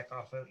coming back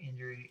off of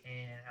injury,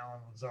 and Alan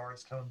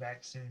Lazard's coming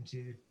back soon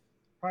too.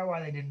 Probably why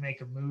they didn't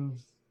make a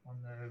move on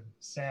the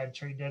sad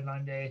trade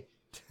deadline day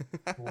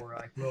for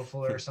like Will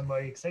Fuller or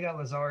somebody, because they got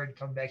Lazard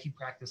coming back. He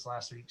practiced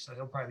last week, so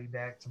he'll probably be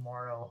back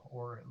tomorrow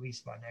or at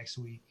least by next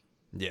week.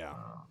 Yeah.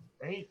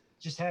 They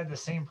just had the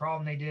same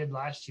problem they did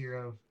last year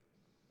of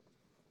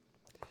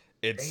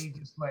they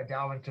just let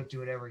Dalvin Cook do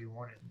whatever he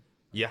wanted.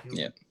 Yeah.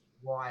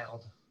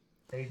 Wild.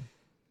 They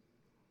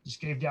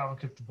just gave Dalvin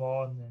Cook the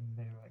ball, and then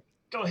they were like,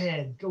 go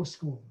ahead, go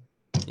score.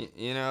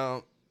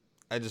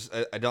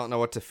 I don't know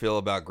what to feel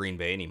about Green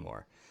Bay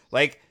anymore.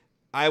 Like,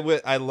 I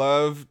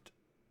loved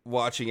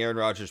watching Aaron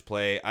Rodgers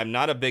play. I'm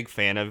not a big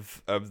fan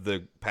of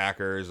the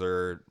Packers,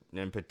 or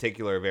in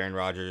particular of Aaron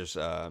Rodgers'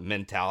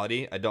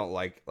 mentality. I don't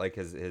like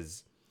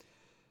his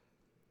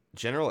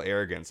general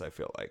arrogance, I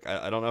feel like.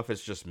 I don't know if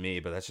it's just me,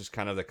 but that's just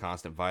kind of the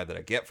constant vibe that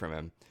I get from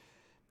him.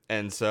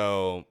 And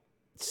so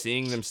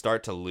seeing them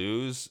start to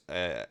lose,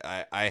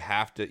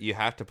 you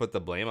have to put the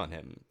blame on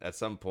him at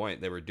some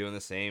point. They were doing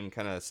the same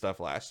kind of stuff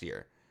last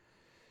year.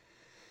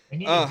 They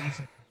need a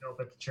decent help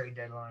at the trade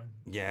deadline.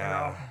 Yeah.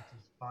 Their offense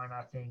is fine,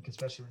 I think,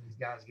 especially when these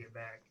guys get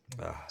back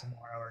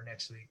tomorrow or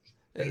next week.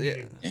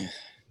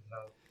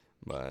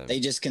 But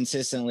they just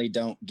consistently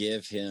don't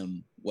give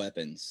him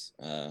weapons.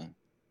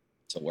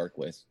 to work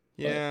with.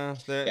 Yeah,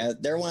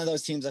 They're one of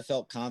those teams I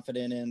felt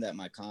confident in. That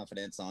my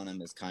confidence on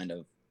them is kind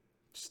of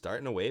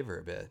starting to waver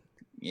a bit.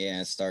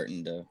 Yeah,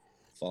 starting to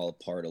fall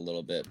apart a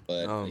little bit,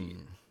 but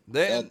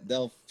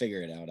they'll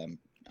figure it out.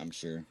 I'm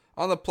sure.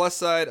 On the plus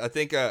side, I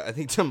think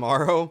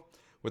tomorrow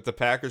with the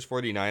Packers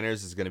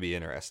 49ers is going to be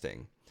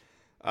interesting.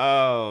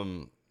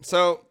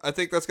 So I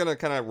think that's going to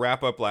kind of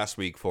wrap up last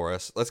week for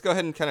us. Let's go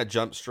ahead and kind of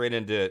jump straight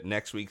into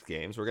next week's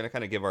games. We're going to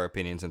kind of give our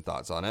opinions and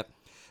thoughts on it.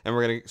 And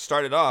we're going to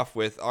start it off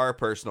with our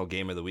personal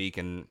game of the week,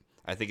 and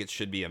I think it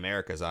should be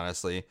America's,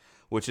 honestly,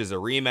 which is a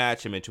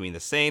rematch in between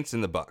the Saints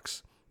and the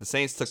Bucks. The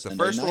Saints took the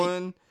first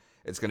one.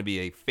 It's going to be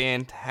a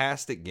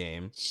fantastic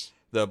game.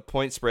 The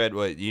point spread,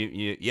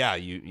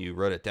 you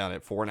wrote it down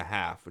at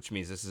 4.5, which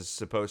means this is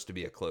supposed to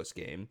be a close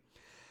game.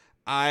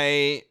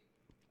 I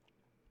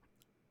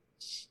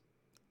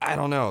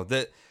don't know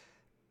that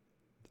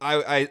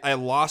I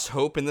lost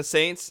hope in the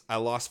Saints. I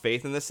lost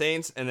faith in the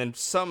Saints, and then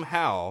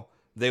somehow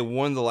they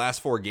won the last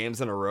 4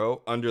 games in a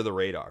row under the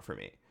radar for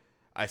me.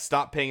 I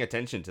stopped paying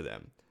attention to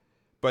them.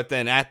 But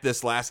then at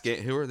this last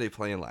game, who were they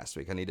playing last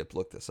week? I need to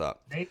look this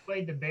up. They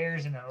played the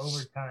Bears in an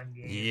overtime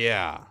game.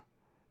 Yeah.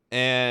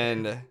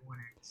 And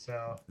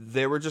so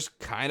they were just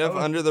kind of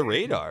under the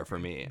radar for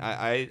me.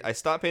 I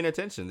stopped paying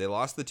attention. They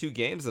lost the 2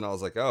 games, and I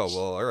was like, oh,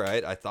 well, all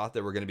right. I thought they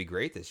were going to be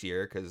great this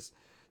year because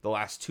the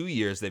last 2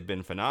 years they've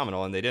been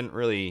phenomenal, and they didn't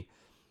really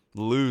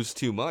lose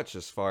too much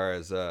as far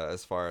as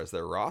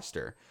their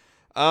roster.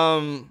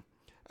 I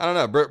don't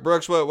know,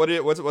 Brooks.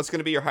 What's going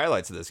to be your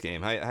highlights of this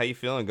game? How you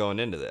feeling going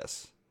into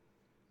this?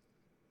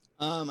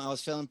 I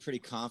was feeling pretty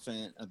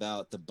confident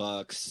about the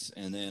Bucks,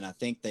 and then I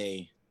think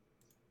they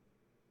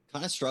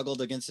kind of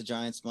struggled against the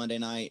Giants Monday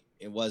night.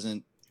 It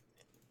wasn't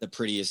the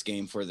prettiest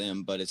game for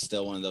them, but it's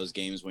still one of those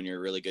games when you're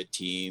a really good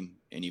team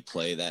and you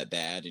play that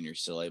bad and you're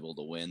still able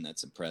to win.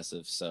 That's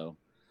impressive. So,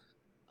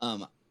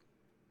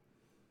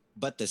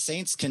 but the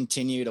Saints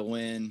continue to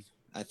win.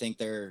 I think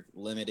they're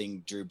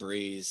limiting Drew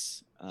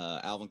Brees.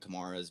 Alvin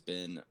Kamara has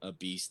been a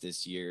beast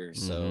this year.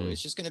 So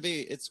it's going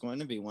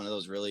to be one of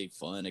those really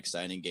fun,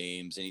 exciting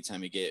games.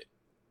 Anytime you get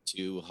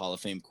 2 Hall of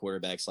Fame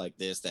quarterbacks like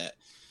this that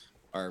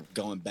are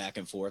going back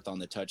and forth on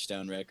the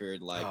touchdown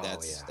record,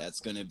 that's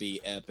going to be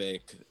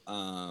epic.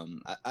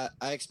 I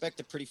expect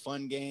a pretty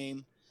fun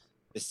game.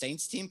 The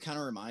Saints team kind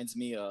of reminds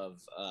me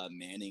of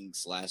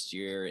Manning's last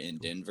year in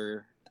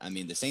Denver. I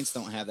mean, the Saints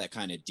don't have that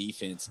kind of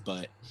defense,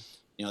 but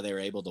they were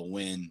able to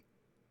win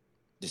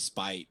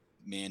despite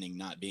Manning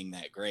not being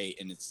that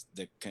great. And it's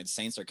the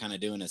Saints are kind of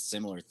doing a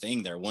similar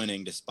thing. They're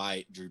winning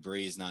despite Drew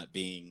Brees not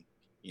being,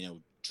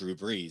 Drew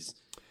Brees.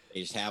 They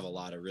just have a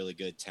lot of really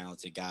good,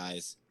 talented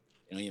guys.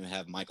 They don't even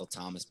have Michael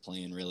Thomas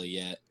playing really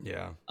yet.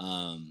 Yeah.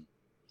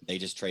 They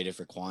just traded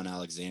for Quan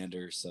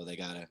Alexander, so they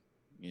got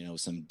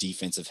some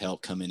defensive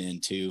help coming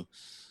in too.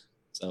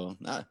 So,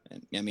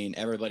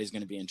 everybody's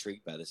going to be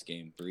intrigued by this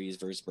game. Brees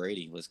versus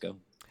Brady. Let's go.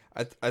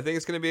 I think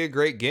it's going to be a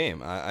great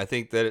game. I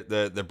think that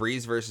the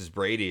Brees versus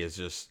Brady is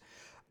just –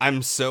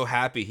 I'm so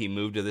happy he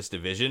moved to this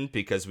division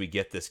because we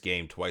get this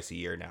game twice a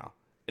year now,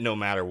 no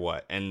matter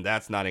what. And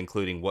that's not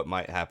including what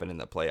might happen in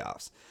the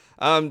playoffs.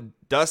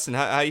 Dustin,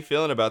 how you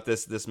feeling about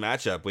this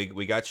matchup?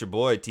 We got your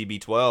boy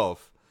TB12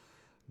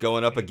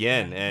 going up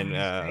again, and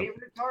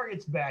favorite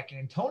target's back.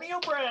 Antonio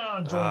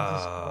Brown joins the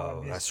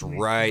squad. That's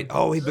right.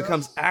 Oh, he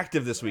becomes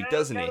active this week,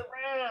 doesn't he?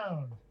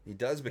 He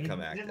does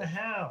become active in the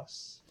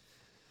house.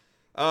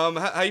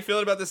 How you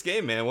feeling about this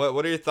game, man?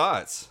 What are your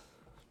thoughts?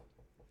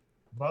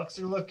 Bucks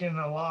are looking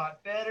a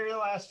lot better the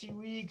last few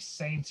weeks.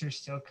 Saints are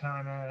still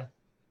kind of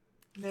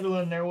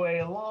middling their way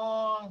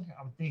along.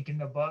 I'm thinking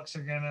the Bucks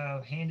are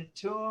gonna hand it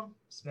to them,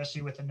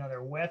 especially with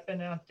another weapon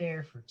out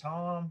there for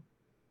Tom,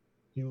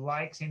 who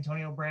likes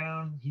Antonio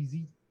Brown.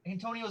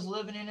 Antonio's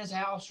living in his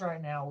house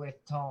right now with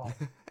Tom.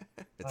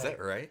 Is that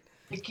right?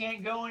 It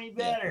can't go any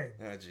better.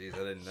 Yeah. Oh, jeez, I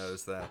didn't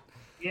notice that.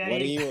 Yeah. What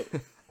do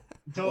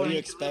you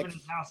expect? In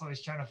his house,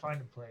 always trying to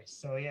find a place.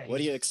 So yeah. What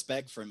do you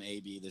expect from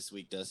AB this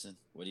week, Dustin?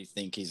 What do you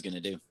think he's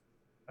gonna do?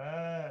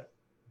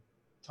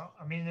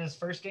 In his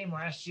first game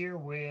last year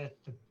with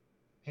the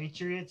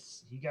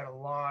Patriots, he got a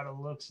lot of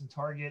looks and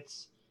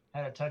targets.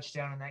 Had a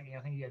touchdown in that game.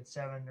 I think he had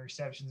 7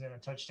 receptions and a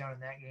touchdown in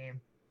that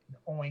game. The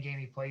only game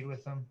he played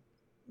with them.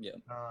 Yeah.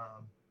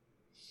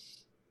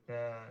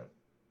 The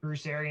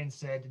Bruce Arians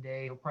said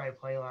today he'll probably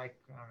play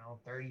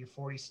 30 or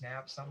 40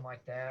 snaps, something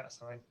like that.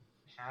 So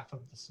half of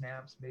the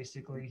snaps,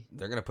 basically.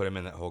 They're going to put him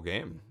in that whole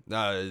game.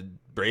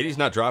 Brady's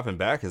not dropping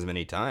back as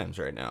many times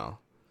right now.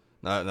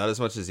 Not as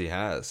much as he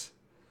has.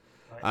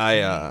 Go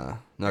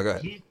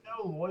ahead. He's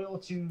so loyal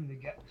to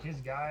his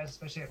guys,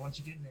 especially once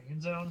you get in the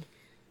end zone,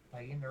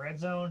 in the red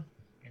zone.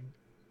 And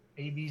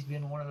AB's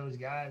been one of those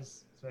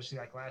guys, especially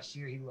last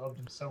year. He loved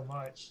him so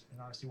much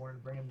and obviously wanted to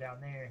bring him down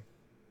there.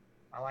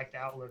 I like the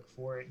outlook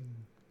for it.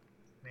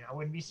 And I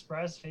wouldn't be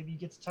surprised if AB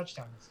gets a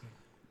touchdown this game.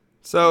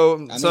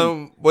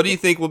 So what do you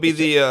think will be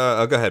the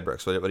go ahead,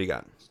 Brooks. What do you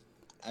got?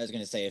 I was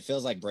going to say, it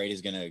feels like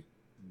Brady's going to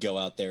go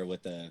out there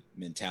with the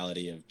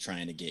mentality of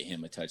trying to get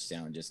him a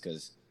touchdown just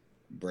because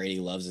Brady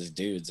loves his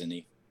dudes,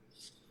 and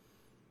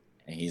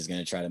and he's going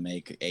to try to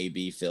make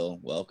AB feel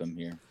welcome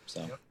here.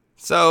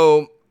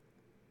 So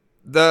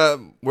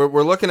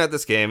we're looking at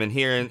this game and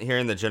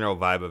hearing the general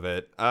vibe of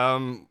it.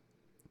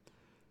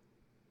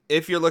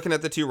 If you're looking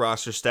at the two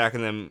rosters,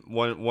 stacking them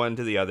one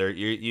to the other,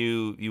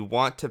 you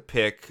want to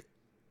pick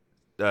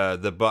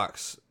the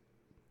Bucks.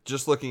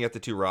 Just looking at the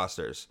two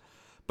rosters,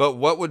 but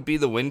what would be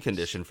the win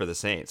condition for the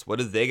Saints? What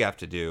do they have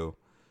to do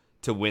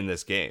to win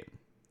this game?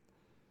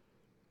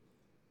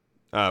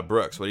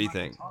 Brooks, what do you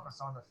think? Thomas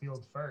on the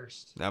field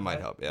first. That might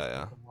help.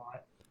 Yeah.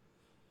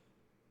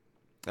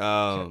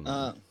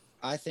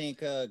 I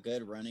think a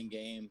good running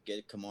game,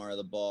 get Kamara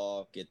the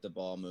ball, get the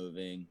ball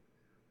moving.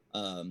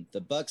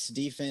 The Bucks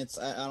defense,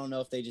 I don't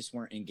know if they just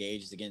weren't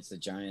engaged against the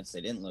Giants.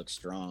 They didn't look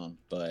strong,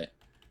 but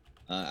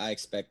I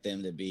expect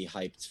them to be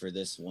hyped for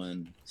this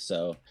one.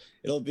 So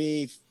it'll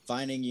be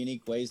finding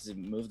unique ways to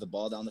move the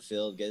ball down the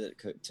field, get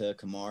it to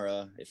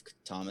Kamara. If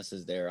Thomas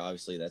is there,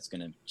 obviously that's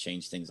going to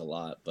change things a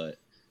lot, but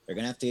they're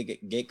going to have to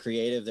get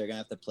creative. They're going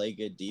to have to play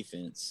good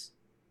defense.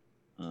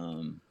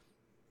 And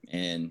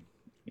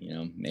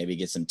maybe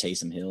get some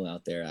Taysom Hill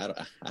out there.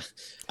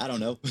 I don't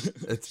know.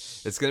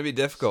 It's going to be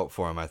difficult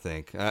for him, I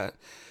think.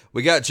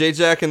 We got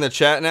J-Jack in the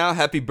chat now.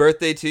 Happy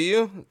birthday to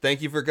you.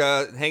 Thank you for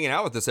hanging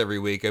out with us every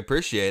week. I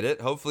appreciate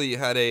it. Hopefully you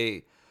had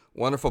a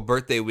wonderful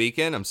birthday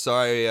weekend. I'm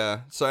sorry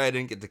I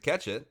didn't get to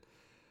catch it,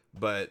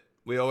 but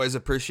we always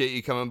appreciate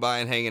you coming by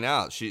and hanging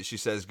out. She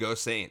says, go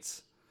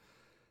Saints.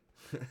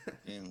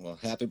 And well,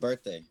 happy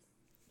birthday.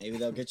 Maybe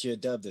they'll get you a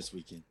dub this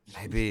weekend.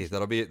 Maybe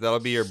that'll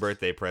be your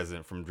birthday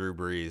present from Drew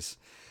Brees.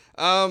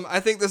 I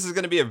think this is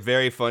going to be a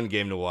very fun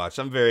game to watch.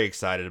 I'm very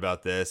excited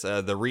about this.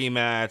 The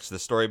rematch, the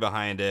story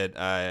behind it.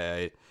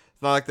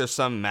 It's not like there's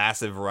some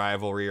massive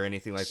rivalry or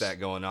anything like that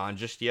going on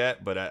just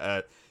yet,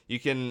 but you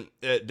can,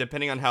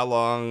 depending on how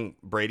long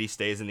Brady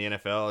stays in the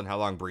NFL and how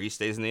long Brees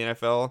stays in the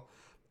NFL,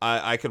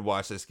 I could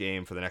watch this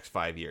game for the next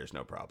 5 years,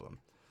 no problem.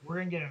 We're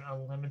going to get an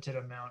unlimited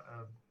amount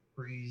of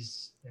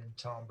Brees and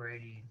Tom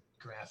Brady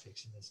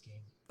graphics in this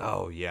game.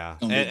 Oh yeah,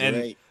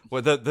 and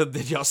with the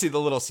did y'all see the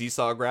little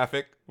seesaw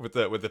graphic with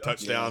the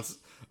touchdowns?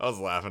 Yeah. I was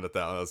laughing at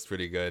that. That was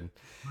pretty good.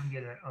 We're gonna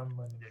get an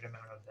unlimited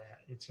amount of that.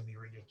 It's gonna be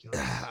ridiculous.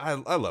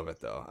 I love it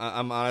though.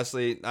 I'm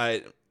honestly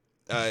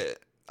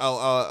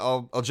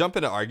I'll jump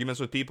into arguments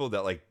with people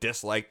that like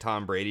dislike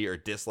Tom Brady or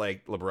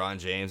dislike LeBron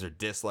James or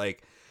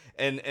dislike,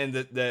 and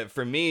the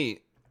for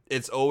me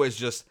it's always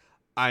just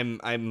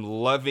I'm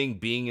loving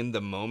being in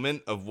the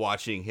moment of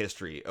watching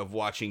history, of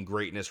watching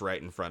greatness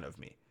right in front of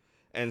me.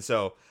 And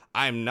so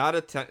I'm not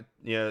a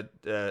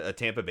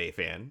Tampa Bay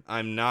fan.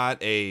 I'm not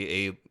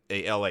a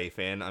LA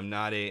fan. I'm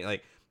not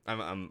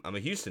I'm a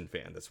Houston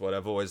fan. That's what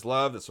I've always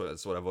loved. That's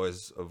what I've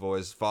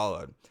always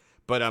followed.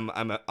 But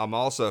I'm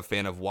also a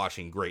fan of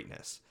watching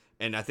greatness.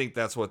 And I think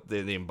that's what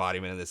the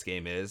embodiment of this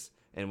game is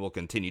and will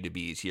continue to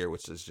be each year,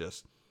 which is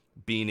just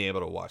being able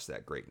to watch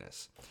that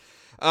greatness.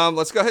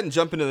 Let's go ahead and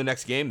jump into the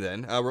next game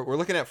then. We're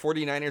looking at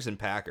 49ers and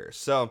Packers.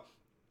 So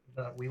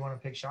we want to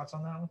pick shots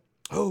on that one?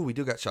 Oh, we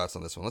do got shots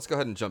on this one. Let's go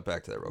ahead and jump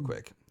back to that real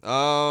quick.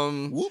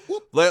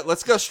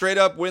 Let's go straight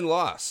up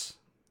win-loss.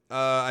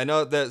 I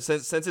know that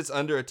since it's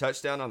under a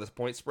touchdown on this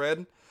point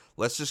spread,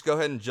 let's just go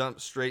ahead and jump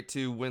straight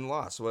to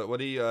win-loss. What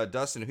do you,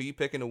 Dustin, who are you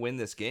picking to win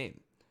this game?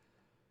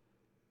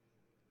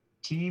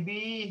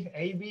 TB,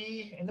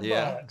 AB, and the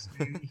Bucks,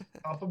 baby.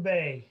 Tampa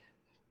Bay.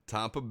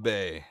 Tampa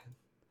Bay.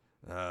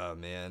 Oh,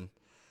 man.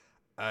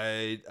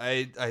 I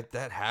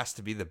that has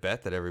to be the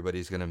bet that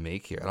everybody's gonna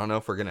make here. I don't know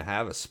if we're gonna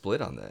have a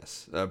split on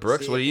this.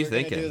 Brooks, what are you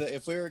thinking?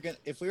 If we were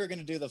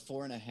gonna do the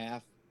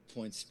 4.5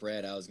 point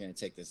spread, I was gonna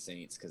take the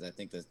Saints because I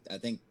think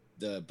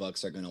the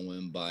Bucks are gonna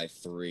win by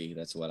 3.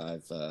 That's what I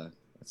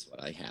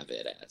have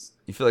it as.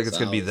 You feel like it's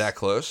gonna be that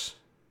close?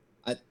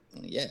 I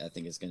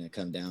think it's gonna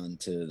come down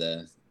to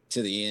the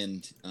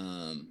end.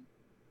 I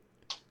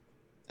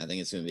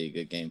think it's gonna be a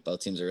good game.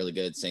 Both teams are really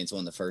good. Saints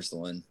won the first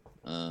one.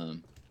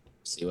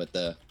 See what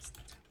the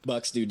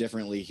Bucks do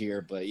differently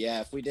here, but yeah,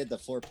 if we did the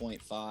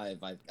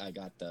 4.5, I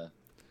got the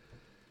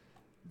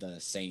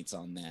Saints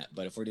on that.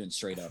 But if we're doing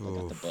straight up, I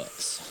got the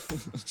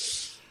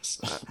Bucks.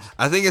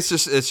 I think it's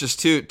just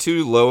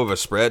too low of a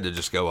spread to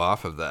just go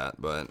off of that.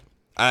 But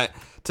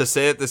to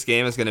say that this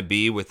game is going to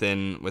be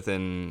within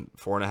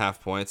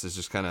 4.5 points is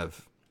just kind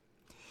of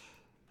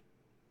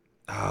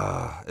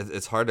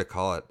it's hard to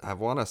call it. I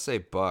want to say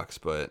Bucks,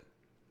 but.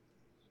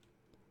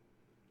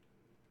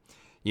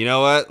 You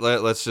know what?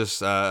 Let's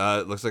just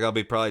looks like I'll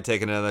be probably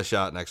taking another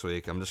shot next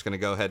week. I'm just going to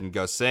go ahead and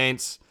go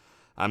Saints.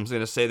 I'm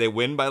going to say they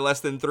win by less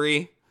than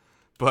 3,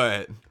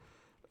 but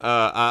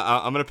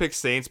I'm going to pick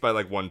Saints by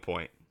like 1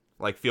 point,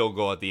 like field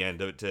goal at the end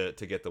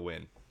to get the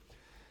win.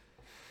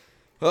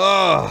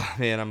 Oh,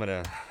 man, I'm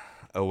going to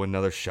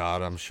another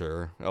shot, I'm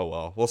sure. Oh,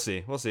 well, we'll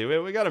see.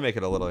 We got to make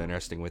it a little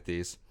interesting with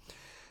these.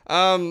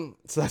 So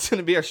that's going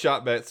to be our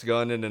shot bets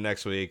going into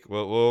next week.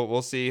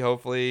 We'll see.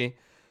 Hopefully,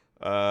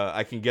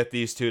 I can get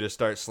these two to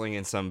start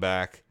slinging some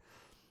back,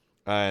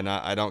 and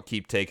I don't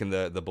keep taking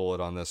the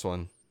bullet on this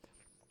one.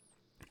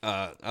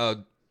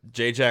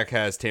 J-Jack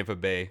has Tampa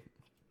Bay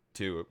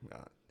to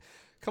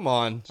Come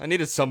on. I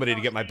needed somebody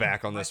to get my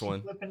back on Why this she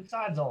one. flipping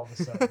sides all of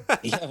a sudden.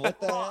 Yeah,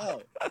 what the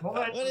hell?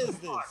 What is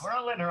this? We're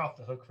not letting her off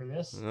the hook for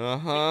this.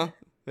 Uh-huh.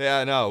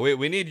 Yeah, no.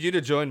 We need you to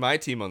join my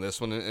team on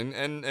this one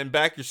and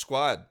back your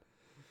squad.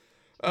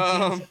 She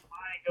said,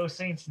 go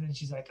Saints, and then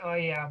she's like, "Oh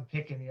yeah, I'm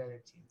picking the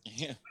other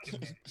team."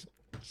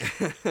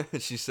 Yeah.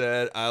 She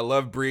said, "I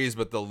love Breeze,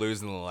 but they'll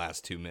lose in the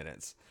last 2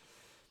 minutes."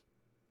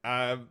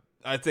 I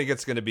think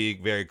it's going to be a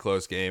very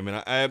close game,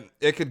 and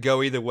it could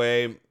go either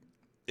way.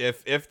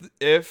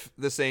 If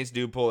the Saints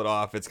do pull it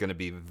off, it's going to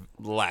be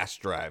last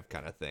drive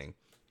kind of thing.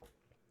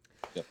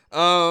 Yep.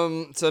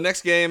 So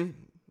next game,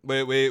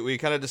 we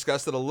kind of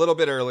discussed it a little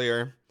bit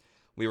earlier.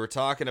 We were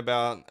talking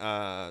about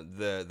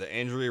the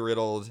injury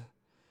riddled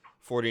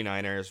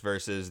 49ers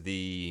versus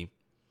the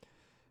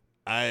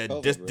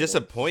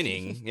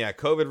disappointing,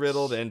 COVID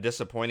riddled and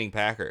disappointing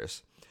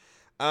Packers.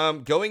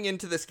 Going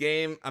into this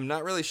game, I'm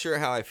not really sure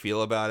how I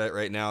feel about it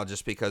right now,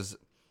 just because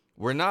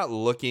we're not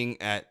looking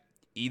at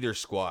either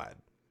squad.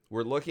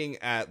 We're looking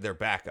at their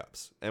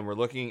backups, and we're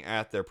looking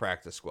at their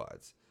practice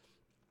squads.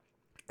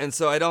 And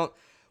so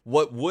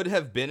what would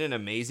have been an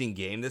amazing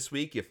game this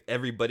week if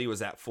everybody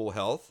was at full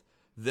health,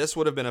 this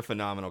would have been a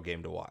phenomenal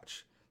game to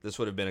watch. This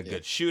would have been a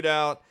good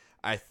shootout.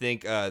 I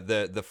think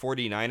the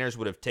 49ers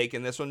would have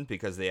taken this one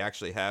because they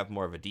actually have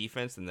more of a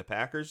defense than the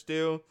Packers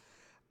do.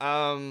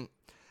 And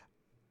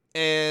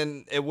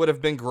it would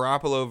have been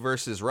Garoppolo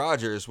versus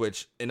Rodgers,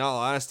 which, in all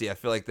honesty, I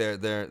feel like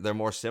they're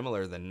more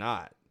similar than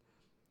not.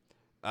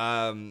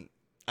 I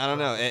don't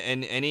know.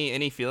 And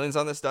any feelings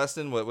on this,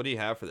 Dustin? What do you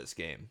have for this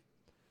game?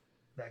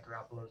 That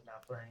Garoppolo's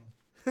not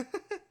playing.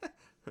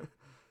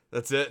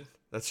 That's it.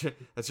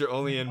 That's your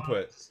only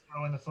input.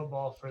 Throwing the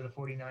football for the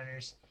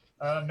 49ers.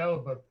 No,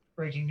 but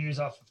breaking news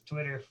off of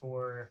Twitter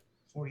for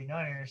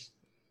 49ers.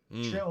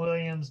 Trent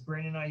Williams,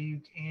 Brandon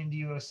Ayuk, and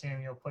Deebo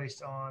Samuel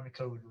placed on the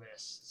COVID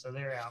list, so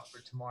they're out for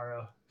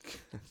tomorrow.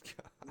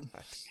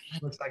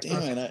 Looks like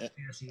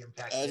fantasy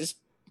impact. I just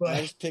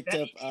picked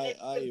up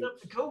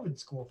the COVID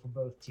school for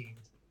both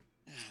teams.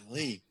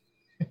 Golly.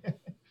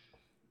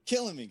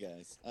 Killing me,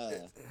 guys.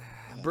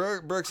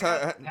 Brooks,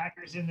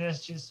 Packers in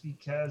this just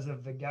because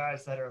of the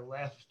guys that are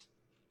left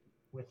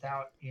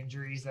without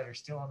injuries that are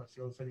still on the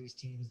field for these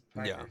teams.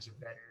 Packers are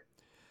better.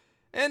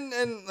 And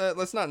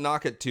let's not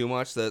knock it too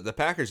much. The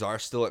Packers are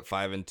still at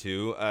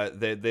 5-2.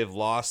 They've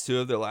lost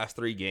 2 of their last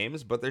 3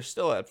 games, but they're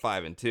still at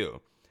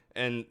 5-2.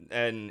 And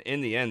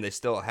in the end, they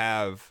still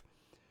have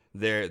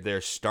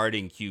their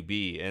starting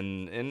QB,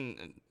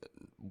 and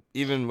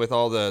even with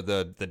all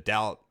the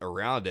doubt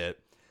around it,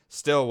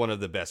 still one of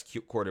the best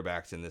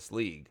quarterbacks in this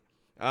league.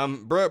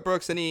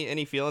 Brooks,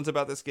 any feelings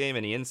about this game?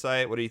 Any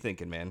insight? What are you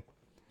thinking, man?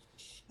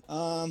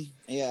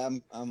 Yeah,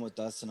 I'm with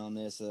Dustin on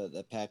this.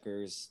 The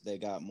Packers, they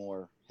got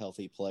more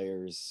healthy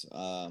players.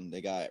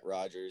 They got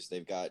Rodgers,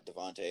 they've got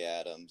Devontae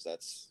Adams.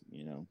 That's,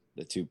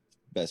 the 2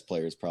 best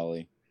players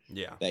probably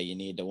that you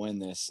need to win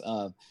this.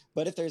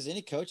 But if there's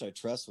any coach I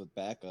trust with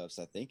backups,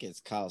 I think it's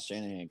Kyle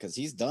Shanahan, because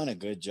he's done a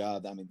good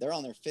job. I mean, they're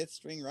on their 5th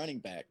string running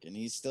back, and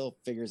he still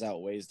figures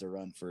out ways to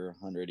run for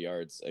 100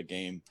 yards a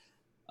game.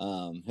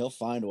 He'll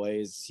find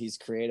ways. He's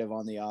creative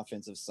on the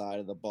offensive side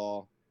of the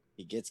ball.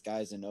 He gets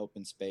guys in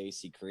open space.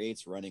 He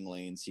creates running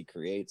lanes. He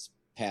creates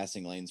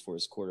passing lanes for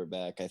his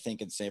quarterback. I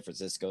think in San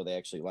Francisco, they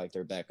actually like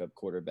their backup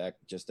quarterback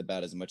just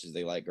about as much as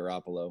they like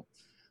Garoppolo.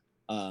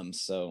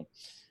 So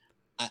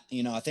I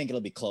think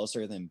it'll be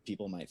closer than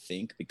people might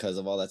think because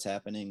of all that's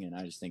happening. And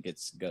I just think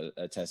it's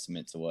a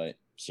testament to what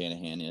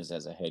Shanahan is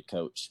as a head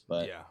coach.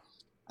 But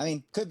I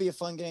mean, could be a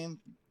fun game.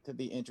 Could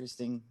be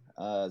interesting.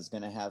 It's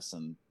going to have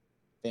some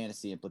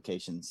fantasy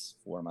implications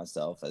for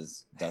myself,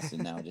 as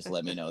Dustin now just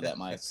let me know that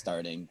my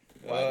starting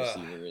wide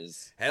receiver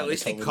is. At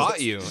least he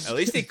caught you. At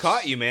least he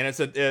caught you, man. It's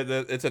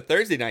a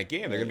Thursday night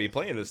game. They're going to be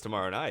playing this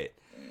tomorrow night.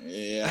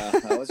 Yeah,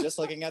 I was just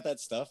looking at that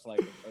stuff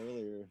like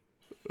earlier.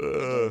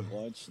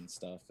 Lunch and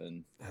stuff,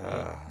 and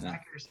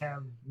Packers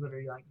have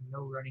literally like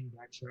no running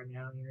backs right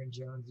now. Aaron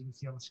Jones, you can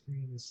see on the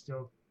screen, is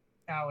still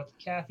out with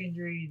a calf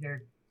injury.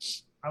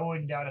 I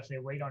wouldn't doubt if they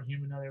wait on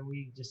him another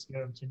week just to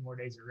give him 10 more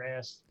days of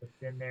rest. But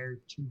then their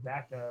 2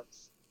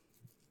 backups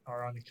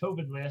are on the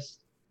COVID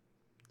list,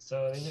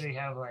 so they literally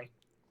have like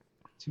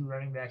 2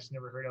 running backs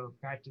never heard of, a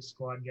practice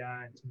squad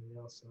guy and somebody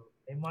else. So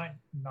they might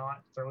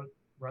not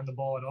run the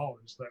ball at all,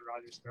 just let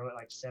Rodgers throw it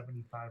like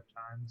 75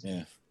 times.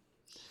 Yeah.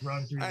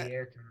 Run through the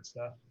air kind of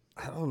stuff.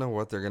 I don't know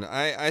what they're going to...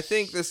 I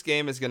think this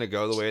game is going to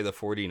go the way of the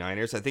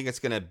 49ers. I think it's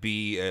going to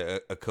be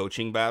a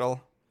coaching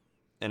battle,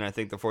 and I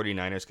think the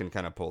 49ers can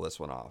kind of pull this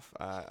one off.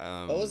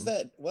 What was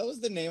that? What was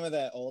the name of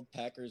that old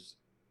Packers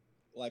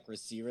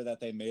receiver that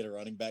they made a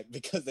running back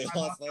because they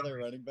lost all their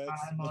running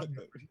backs?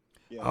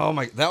 Yeah. Oh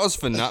my, that was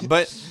phenomenal.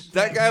 But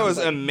that guy was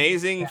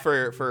amazing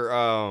for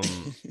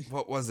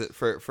what was it?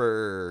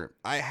 For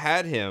I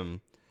had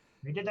him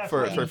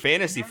for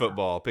fantasy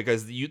football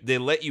because they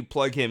let you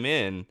plug him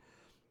in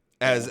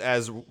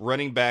as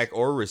running back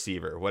or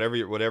receiver, whatever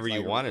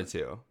you wanted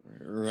to.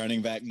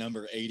 Running back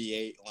number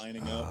 88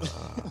 lining up.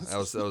 That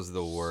was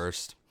the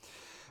worst.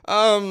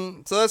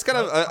 So that's kind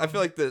of I feel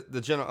like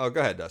the general. Oh,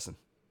 go ahead, Dustin.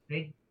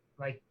 They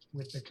like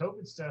with the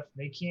COVID stuff,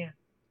 they can't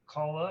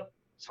call up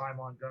Ty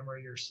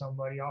Montgomery or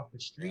somebody off the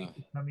street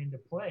to come into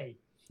play.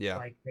 Yeah.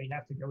 Like they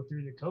have to go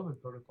through the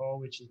COVID protocol,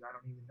 which is I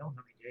don't even know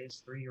how many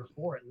days, 3 or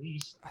 4 at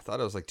least. I thought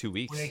it was like 2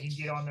 weeks. Where they can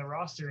get on the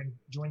roster and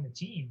join the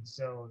team.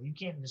 So you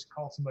can't just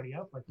call somebody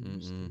up like you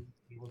used to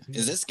be able to.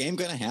 Is this game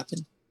going to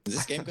happen? Is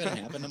this game going to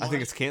happen tomorrow? I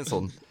think it's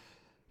canceled.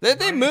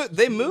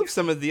 They moved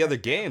some of the other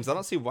games. I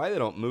don't see why they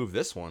don't move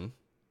this one.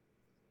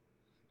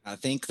 I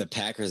think the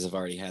Packers have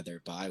already had their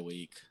bye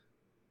week.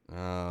 Oh.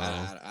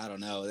 I don't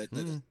know.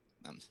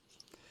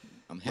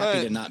 I'm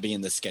happy to not be in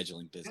the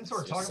scheduling business. Since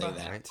we're talking about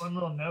that. one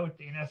little note,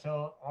 the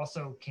NFL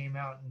also came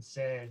out and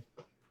said,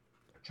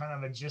 kind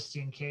of a just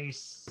in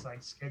case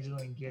like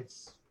scheduling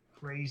gets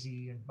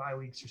crazy and bye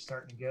weeks are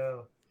starting to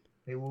go,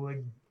 they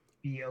would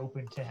be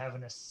open to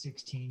having a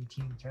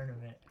 16-team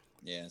tournament.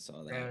 Yeah, I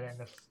saw that. Rather than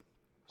the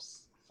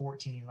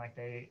 14 like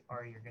they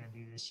already are going to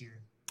do this year.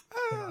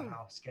 Depending on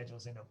how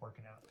schedules end up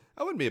working out.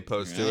 I wouldn't be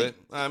opposed to it.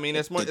 I mean,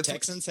 it's more. The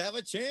Texans have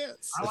a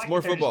chance. It's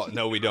more football.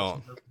 No, we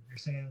don't. They're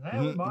saying,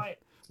 we might.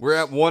 We're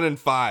at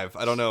 1-5.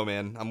 I don't know,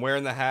 man. I'm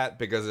wearing the hat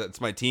because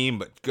it's my team,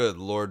 but good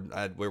Lord,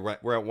 we're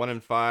at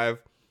 1-5.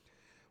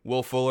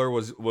 Will Fuller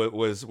was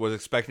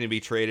expecting to be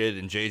traded,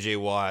 and J.J.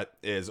 Watt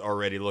is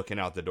already looking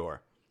out the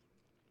door.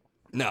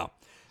 No,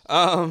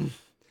 I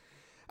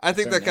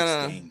think that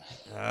kind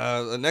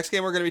of the next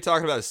game we're going to be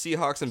talking about is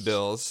Seahawks and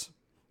Bills,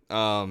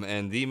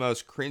 and the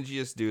most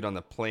cringiest dude on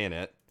the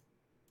planet.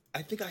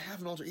 I think I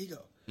have an alter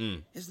ego.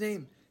 His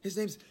name's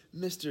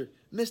Mr.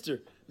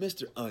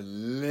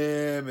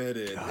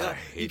 Unlimited.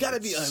 You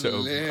gotta be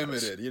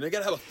unlimited. You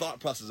gotta have a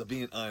thought process of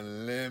being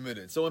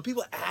unlimited. So when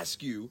people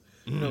ask you,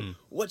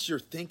 what you're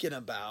thinking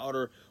about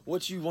or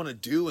what you want to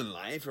do in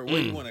life or where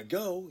you want to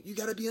go, you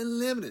gotta be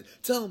unlimited.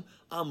 Tell them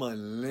I'm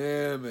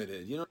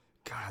unlimited.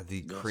 God,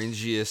 the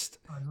cringiest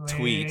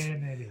tweet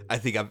I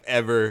think I've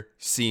ever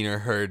seen or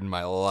heard in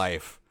my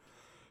life.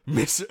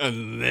 Mr.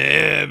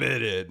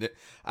 Unlimited.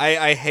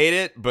 I hate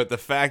it, but the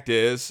fact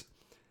is,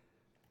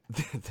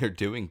 they're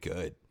doing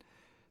good.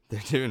 They're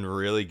doing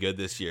really good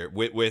this year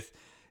with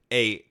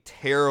a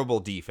terrible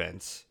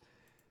defense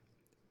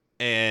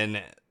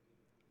and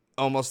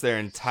almost their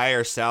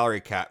entire salary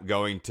cap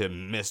going to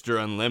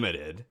Mr.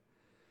 Unlimited.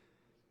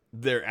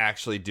 They're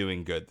actually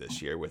doing good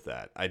this year with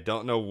that. I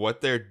don't know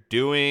what they're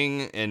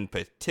doing in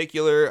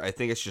particular. I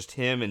think it's just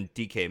him and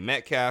DK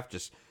Metcalf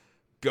just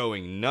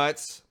going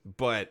nuts.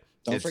 But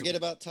don't forget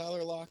about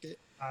Tyler Lockett.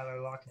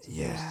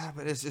 Yeah,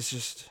 but it's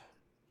just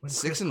when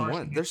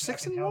 6-1. They're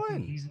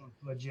 6-1. He's a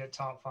legit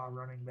top 5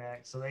 running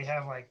back. So they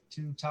have like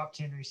 2 top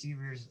 10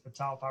 receivers, a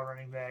top 5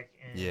 running back,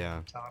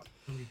 and top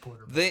 3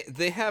 quarterbacks.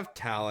 They have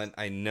talent,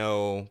 I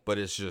know, but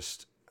it's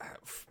just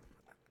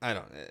I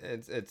don't.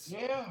 It's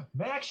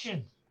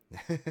action.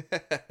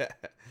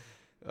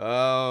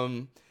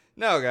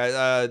 No,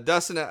 guys.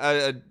 Dustin,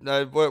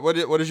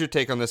 what is your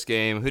take on this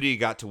game? Who do you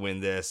got to win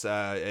this?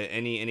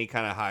 Any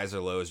kind of highs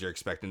or lows you're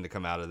expecting to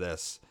come out of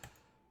this?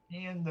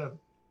 And the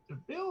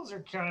Bills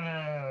are kind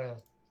of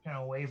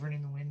wavering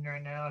in the wind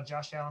right now.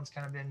 Josh Allen's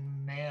kind of been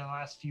man the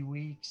last few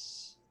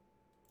weeks.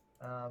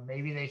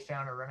 Maybe they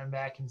found a running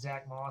back in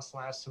Zach Moss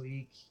last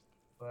week,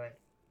 but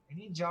they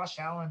need Josh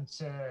Allen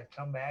to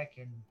come back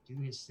and do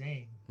his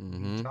thing.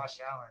 Josh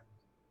Allen.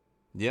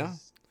 Yeah.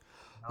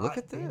 Look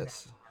at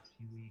this.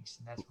 Few weeks,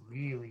 and that's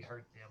really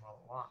hurt them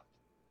a lot.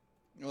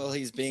 Well,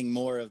 he's being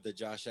more of the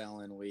Josh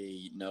Allen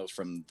we know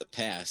from the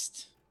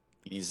past.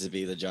 He needs to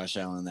be the Josh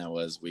Allen that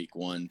was week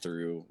 1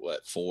 through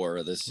 4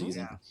 of this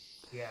season.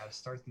 Yeah,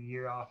 start the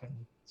year off and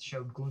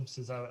showed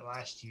glimpses of it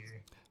last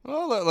year.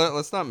 Well,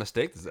 let's not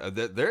mistake this.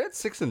 They're at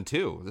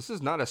 6-2. This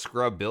is not a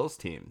scrub Bills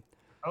team.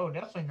 Oh,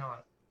 definitely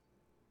not.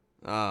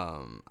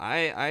 I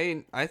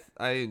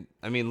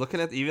mean,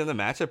 looking at even the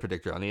matchup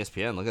predictor on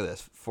ESPN, look at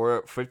this.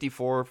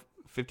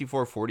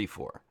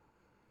 54-44.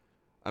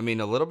 I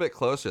mean, a little bit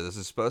closer. This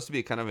is supposed to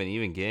be kind of an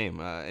even game.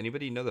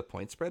 Anybody know the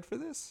point spread for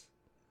this?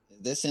 Is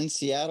this in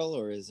Seattle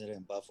or is it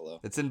in Buffalo?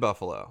 It's in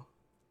Buffalo.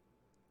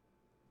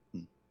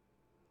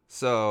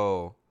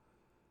 So,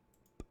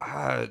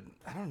 I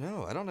don't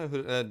know. I don't know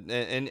who.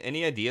 And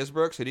any ideas,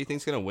 Brooks? Who do you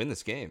think's going to win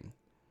this game?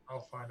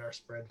 I'll find our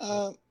spread.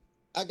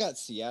 I got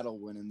Seattle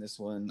winning this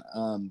one.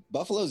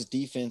 Buffalo's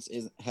defense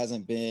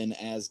hasn't been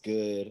as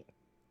good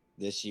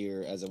this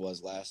year as it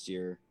was last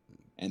year.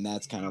 And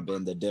that's kind of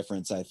been the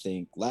difference, I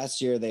think.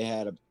 Last year, they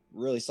had a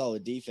really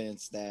solid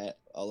defense that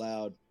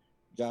allowed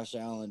Josh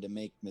Allen to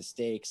make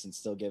mistakes and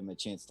still give him a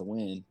chance to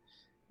win.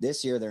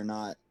 This year, they're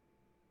not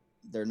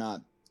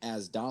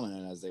as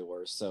dominant as they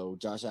were. So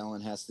Josh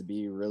Allen has to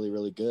be really,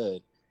 really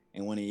good.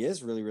 And when he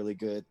is really, really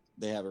good,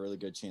 they have a really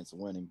good chance of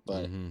winning.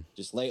 But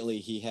just lately,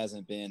 he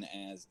hasn't been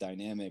as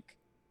dynamic.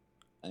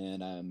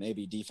 And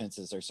maybe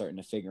defenses are starting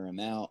to figure him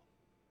out.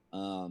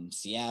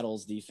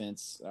 Seattle's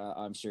defense,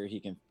 I'm sure he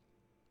can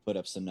put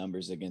up some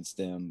numbers against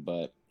them,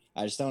 but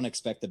I just don't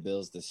expect the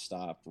Bills to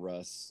stop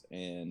Russ,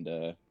 and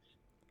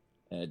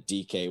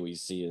DK we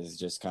see is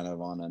just kind of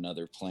on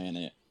another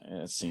planet.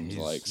 It seems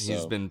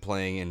he's been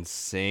playing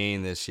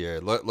insane this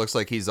year. Looks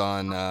like he's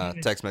on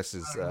text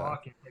messages.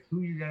 Like who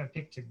you're gonna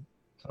pick to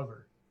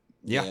cover.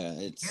 Yeah.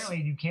 It's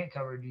Apparently you can't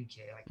cover DK.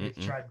 Like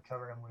they've tried to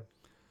cover him with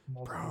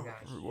multiple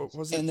guys. What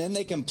was it? and then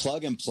they can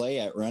plug and play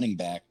at running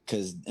back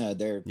because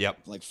their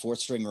like fourth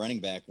string running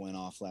back went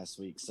off last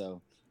week.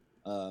 So,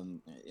 I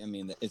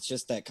mean, it's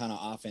just that kind of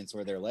offense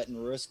where they're letting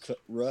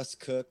Russ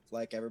cook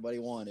like everybody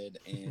wanted,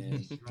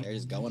 and they're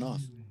just going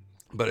off.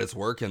 But it's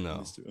working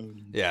though.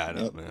 Yeah, I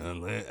know,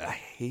 man. I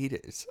hate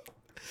it.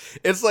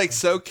 It's like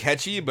so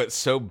catchy, but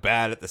so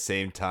bad at the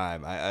same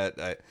time.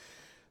 I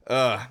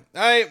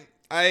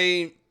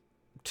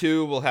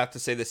too will have to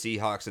say the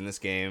Seahawks in this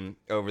game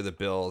over the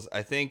Bills.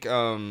 I think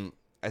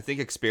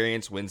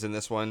experience wins in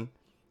this one.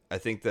 I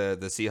think the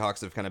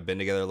Seahawks have kind of been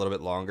together a little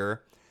bit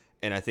longer,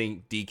 and I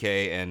think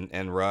DK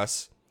and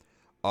Russ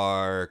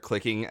are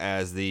clicking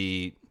as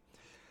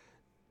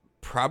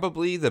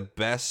probably the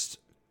best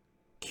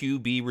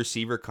QB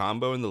receiver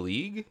combo in the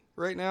league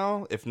right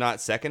now, if not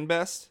second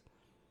best.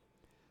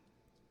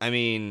 I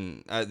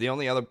mean, the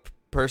only other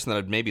person that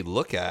I'd maybe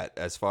look at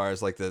as far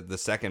as like the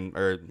second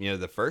or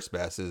the first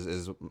best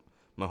is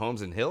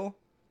Mahomes and Hill.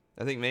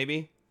 I think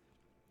maybe.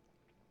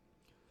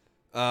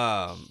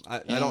 I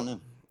don't know.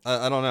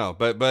 I don't know,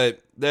 but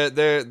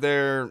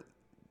they're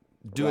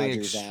doing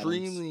Rodgers,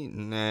 extremely.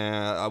 Adams.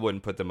 Nah, I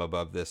wouldn't put them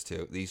above these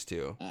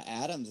two.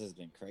 Adams has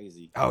been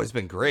crazy. Oh, it's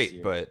been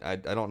great, but I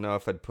don't know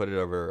if I'd put it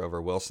over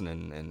Wilson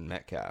and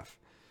Metcalf.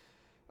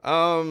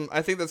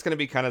 I think that's going to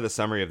be kind of the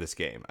summary of this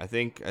game. I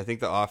think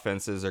the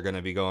offenses are going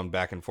to be going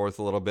back and forth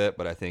a little bit,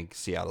 but I think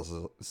Seattle's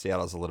a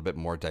little bit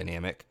more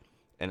dynamic,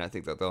 and I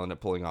think that they'll end up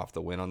pulling off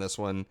the win on this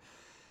one.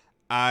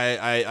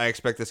 I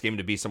expect this game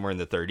to be somewhere in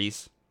the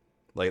 30s,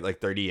 like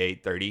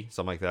 38-30,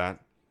 something like that.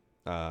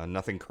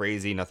 Nothing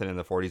crazy, nothing in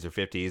the 40s or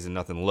 50s, and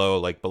nothing low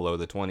like below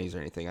the 20s or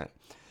anything.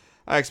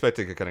 I expect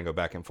it to kind of go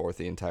back and forth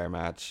the entire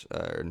match,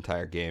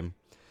 entire game.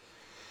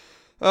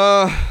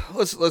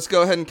 Let's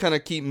go ahead and kind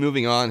of keep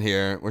moving on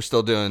here. We're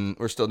still doing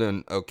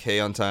okay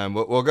on time.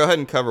 We'll go ahead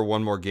and cover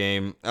one more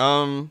game.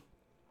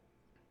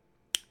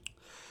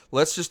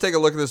 Let's just take a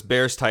look at this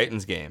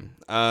Bears-Titans game.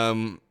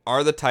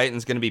 Are the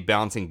Titans going to be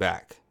bouncing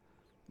back?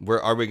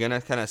 Are we going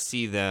to kind of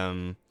see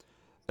them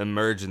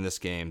emerge in this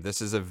game?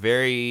 This is going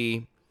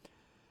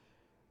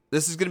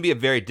to be a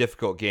very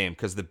difficult game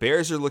because the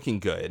Bears are looking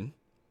good,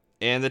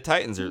 and the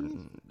Titans are.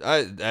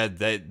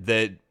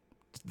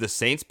 The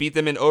Saints beat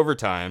them in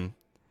overtime.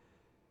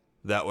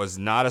 That was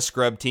not a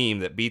scrub team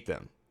that beat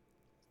them.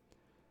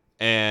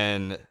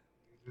 And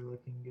They're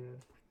looking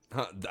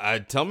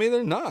good. Tell me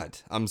they're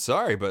not. I'm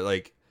sorry, but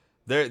like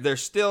they're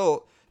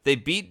still they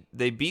beat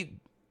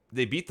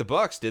the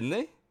Bucks, didn't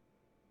they?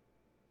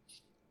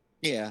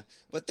 Yeah,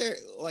 but they're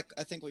like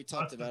I think we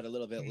talked about a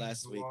little bit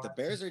last week. The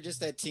Bears are just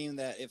that team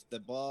that if the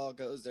ball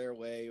goes their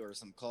way or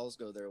some calls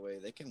go their way,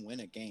 they can win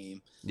a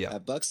game. Yeah.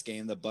 That Bucks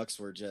game, the Bucks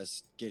were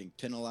just getting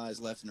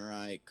penalized left and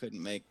right,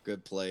 couldn't make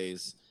good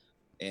plays,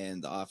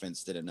 and the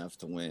offense did enough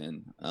to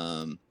win.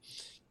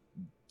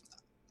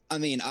 I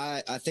mean,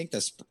 I think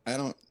I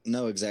don't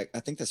know exact. I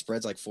think the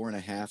spread's like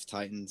 4.5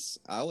 Titans.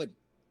 I would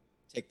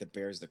take the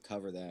Bears to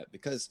cover that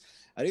because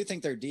I do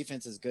think their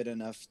defense is good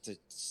enough to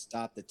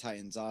stop the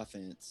Titans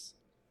offense,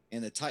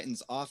 and the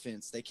Titans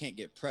offense, they can't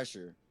get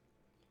pressure.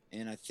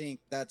 And I think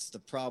that's the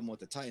problem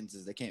with the Titans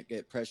is they can't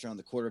get pressure on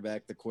the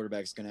quarterback. The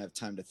quarterback's going to have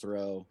time to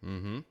throw.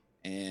 Mm-hmm.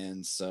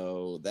 And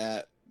so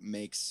that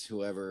makes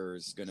whoever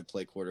is going to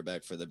play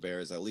quarterback for the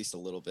Bears at least a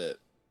little bit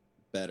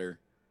better.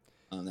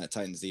 That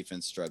Titans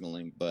defense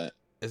struggling, but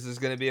this is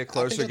going to be a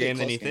closer game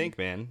than you think,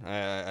 man.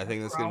 I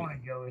think that's where I going want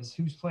to go is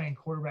who's playing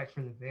quarterback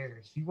for the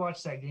Bears. If you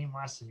watched that game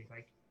last week,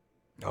 like,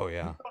 oh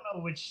yeah, you don't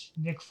know which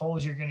Nick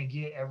Foles you're going to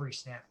get every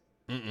snap.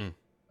 Mm-mm.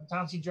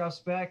 Sometimes he drops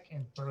back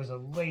and throws a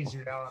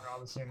laser down on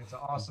Robinson. It's an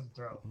awesome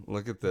throw.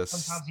 Look at this.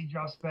 Sometimes he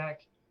drops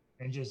back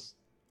and just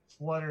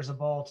flutters a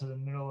ball to the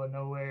middle of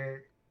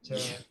nowhere to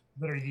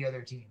literally the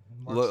other team.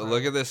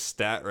 Look at this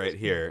stat right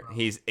here.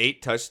 He's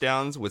 8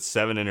 touchdowns with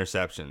 7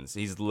 interceptions.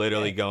 He's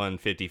literally going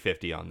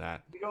 50-50 on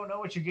that. You don't know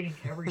what you're getting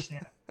every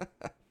snap.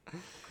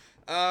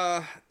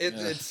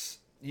 It's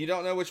you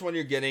don't know which one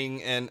you're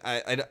getting, and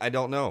I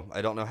don't know.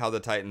 I don't know how the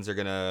Titans are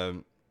gonna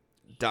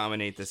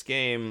dominate this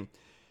game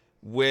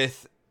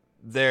with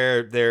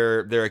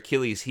their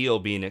Achilles heel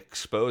being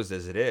exposed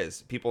as it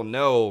is. People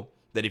know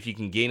that if you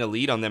can gain a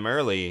lead on them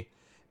early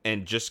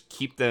and just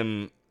keep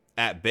them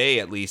at bay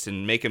at least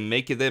and make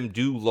them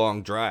do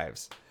long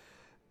drives.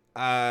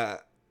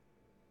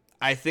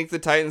 I think the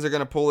Titans are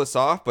going to pull this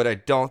off, but I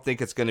don't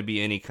think it's going to be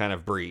any kind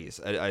of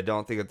breeze. I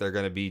don't think that they're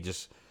going to be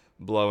just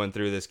blowing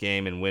through this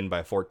game and win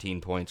by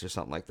 14 points or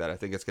something like that. I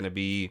think it's going to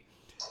be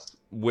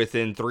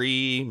within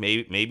 3,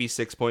 maybe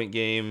 6-point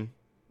game.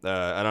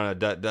 I don't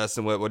know,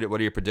 Dustin, what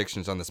are your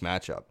predictions on this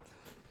matchup?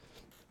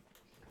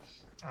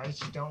 I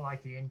just don't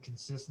like the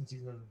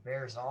inconsistencies of the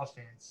Bears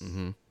offense.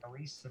 Mm-hmm. At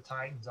least the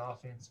Titans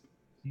offense is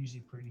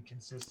usually pretty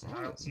consistent.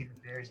 I don't see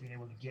the Bears being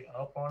able to get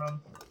up on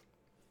them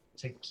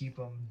to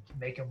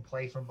make them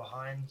play from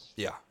behind.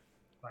 Yeah.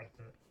 Like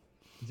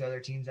these other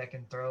teams that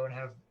can throw and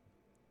have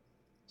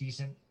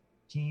decent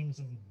teams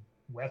and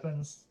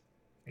weapons.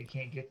 they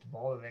can't get the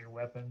ball to their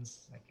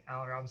weapons. Like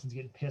Allen Robinson's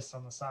getting pissed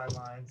on the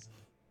sidelines.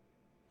 And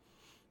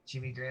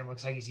Jimmy Graham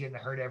looks like he's getting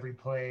hurt every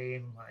play,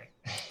 and like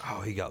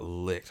Oh, he got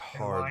licked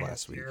hard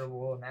last week.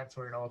 Terrible, and that's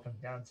where it all comes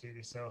down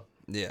to. So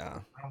yeah,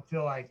 I don't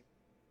feel like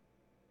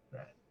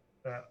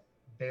the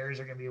Bears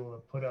are going to be able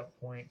to put up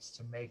points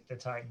to make the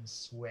Titans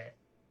sweat.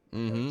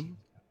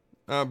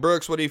 Mm-hmm.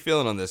 Brooks, what are you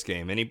feeling on this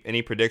game?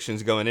 Any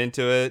predictions going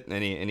into it?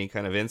 Any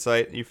kind of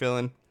insight you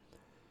feeling?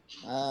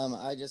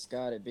 I just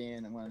got it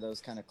being one of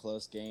those kind of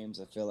close games.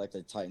 I feel like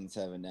the Titans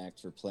have a knack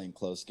for playing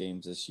close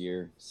games this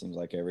year. Seems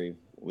like every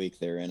week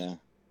they're in a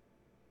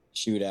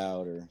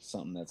shootout or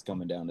something that's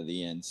coming down to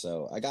the end.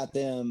 So I got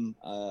them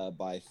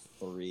by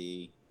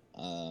 3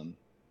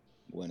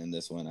 winning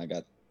this one.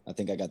 I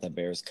think I got the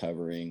Bears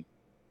covering,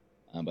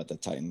 but the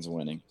Titans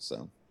winning.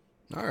 So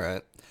all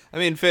right. I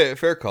mean,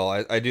 fair call.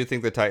 I do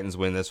think the Titans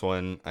win this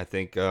one. I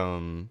think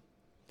the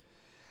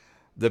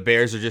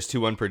Bears are just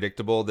too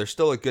unpredictable. They're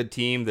still a good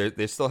team.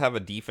 They still have a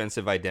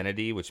defensive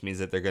identity, which means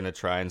that they're going to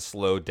try and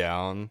slow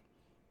down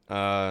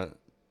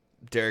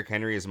Derrick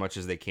Henry as much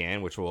as they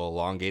can, which will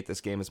elongate this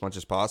game as much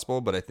as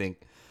possible. But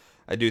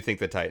I do think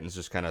the Titans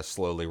just kind of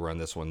slowly run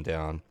this one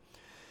down.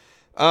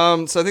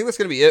 So I think that's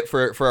going to be it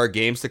for our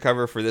games to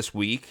cover for this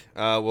week.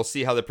 We'll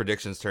see how the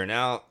predictions turn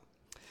out.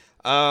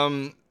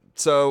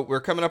 So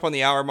we're coming up on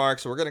the hour mark,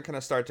 so we're going to kind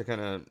of start to kind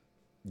of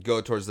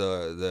go towards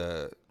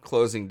the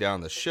closing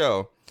down the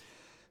show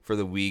for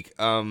the week.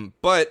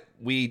 But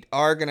we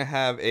are going to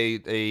have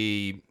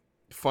a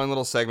fun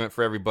little segment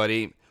for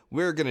everybody.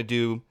 We're going to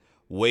do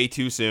way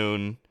too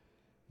soon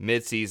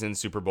mid-season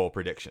Super Bowl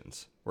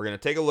predictions. We're going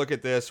to take a look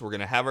at this. We're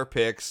going to have our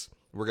picks.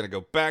 We're going to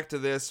go back to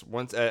this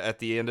once at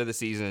the end of the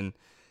season,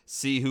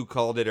 see who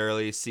called it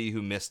early, see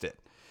who missed it.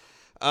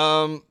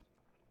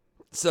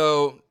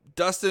 So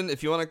Dustin,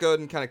 if you want to go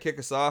ahead and kind of kick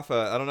us off,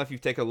 I don't know if you've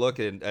taken a look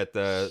at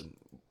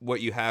what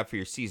you have for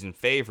your season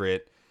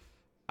favorite.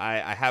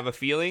 I have a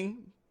feeling.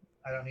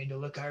 I don't need to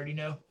look. I already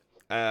know.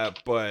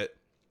 But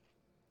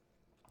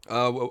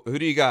who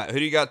do you got? Who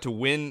do you got to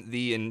win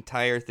the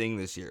entire thing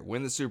this year?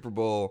 Win the Super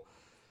Bowl,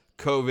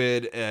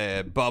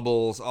 COVID,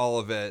 bubbles, all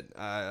of it.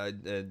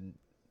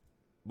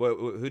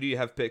 Who do you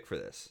have picked for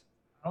this?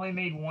 I only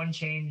made one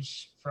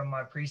change from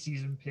my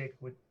preseason pick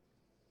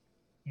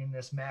in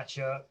this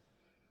matchup.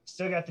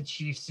 Still got the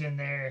Chiefs in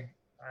there.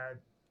 I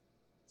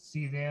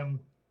see them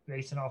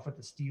racing off with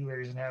the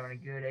Steelers and having a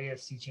good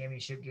AFC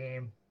Championship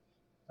game.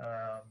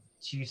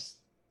 Chiefs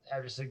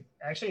have just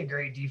actually a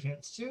great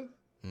defense too,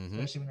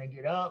 especially when they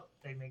get up.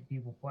 They make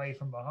people play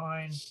from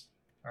behind.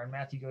 Or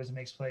Matthew goes and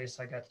makes plays.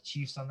 So I got the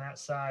Chiefs on that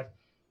side.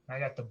 And I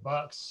got the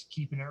Bucks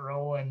keeping it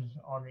rolling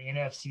on the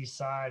NFC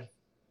side.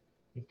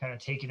 They've kind of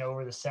taken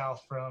over the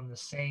South from the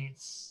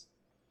Saints.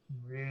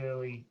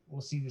 Really,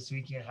 we'll see this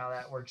weekend how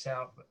that works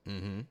out. But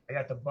I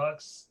got the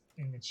Bucks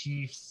and the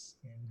Chiefs,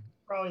 and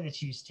probably the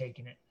Chiefs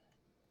taking it.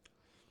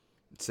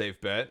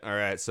 Safe bet. All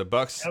right, so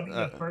Bucks. That'll be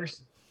the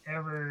first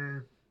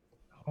ever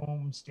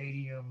home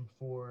stadium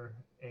for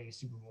a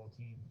Super Bowl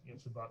team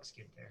if the Bucks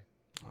get there.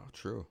 Oh,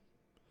 true.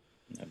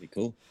 That'd be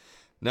cool.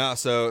 No,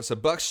 so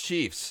Bucks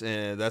Chiefs.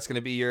 That's going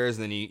to be yours.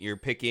 And then you're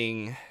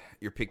picking.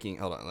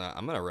 Hold on,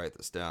 I'm gonna write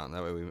this down.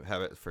 That way we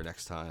have it for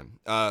next time.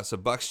 So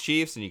Bucks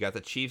Chiefs, and you got the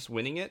Chiefs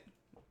winning it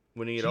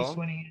all. Chiefs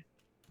winning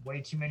it.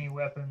 Way too many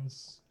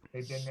weapons.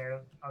 They've been there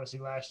obviously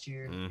last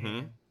year.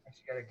 And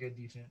actually got a good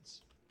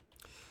defense.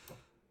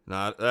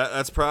 No,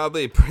 that's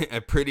probably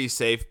a pretty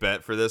safe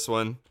bet for this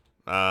one.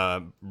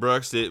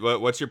 Brooks,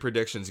 what's your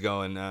predictions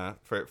going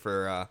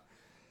for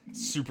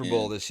Super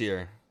Bowl this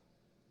year?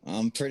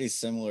 I'm pretty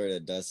similar to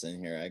Dustin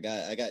here. I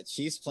got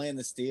Chiefs playing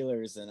the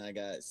Steelers, and I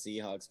got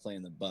Seahawks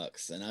playing the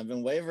Bucks. And I've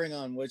been wavering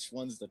on which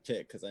ones to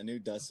pick because I knew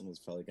Dustin was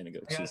probably going to go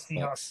Chiefs.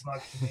 Seahawks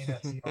Bucks in the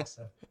NFC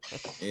also.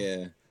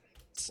 Yeah.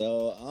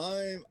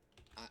 So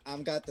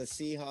I'm got the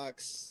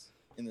Seahawks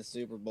in the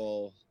Super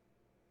Bowl.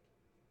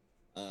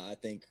 I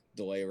think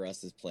the way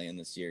Russ is playing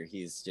this year,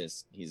 he's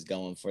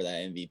going for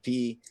that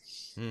MVP,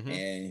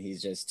 and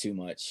he's just too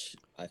much,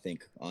 I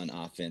think, on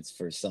offense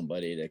for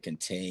somebody to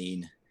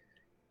contain.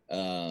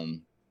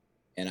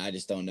 And I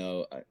just don't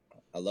know.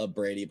 I love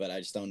Brady, but I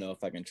just don't know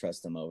if I can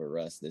trust him over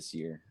Russ this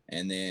year.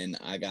 And then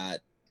I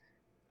got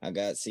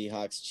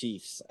Seahawks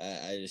Chiefs.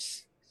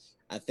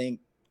 I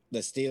think the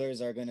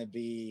Steelers are going to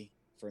be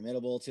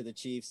formidable to the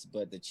Chiefs,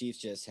 but the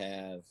Chiefs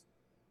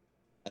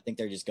I think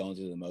they're just going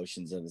through the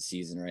motions of the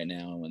season right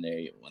now. And when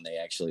they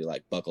actually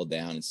like buckle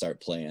down and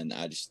start playing,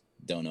 I just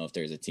don't know if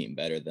there's a team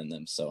better than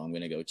them. So I'm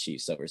going to go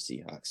Chiefs over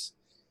Seahawks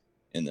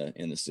in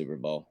the Super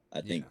Bowl.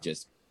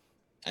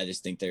 I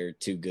just think they're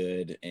too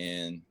good,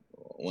 and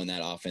when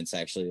that offense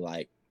actually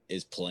like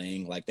is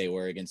playing like they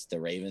were against the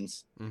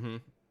Ravens,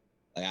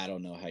 like I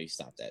don't know how you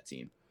stop that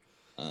team.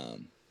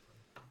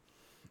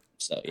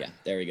 So yeah,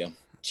 there we go.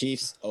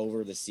 Chiefs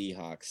over the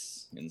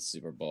Seahawks in the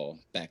Super Bowl,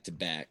 back to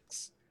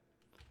backs.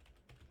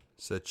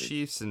 So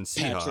Chiefs and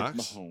Seahawks. Patrick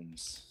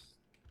Mahomes.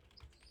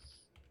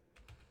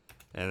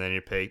 And then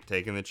you're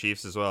taking the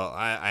Chiefs as well.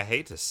 I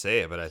hate to say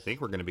it, but I think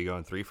we're going to be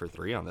going 3 for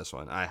 3 on this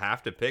one. I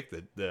have to pick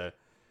the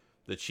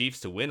the Chiefs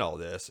to win all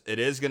this, it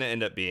is going to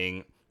end up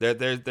being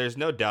there's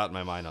no doubt in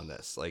my mind on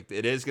this. Like,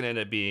 it is going to end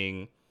up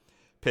being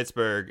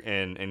Pittsburgh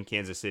and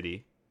Kansas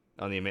City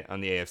on the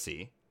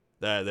AFC.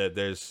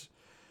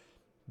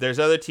 There's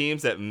other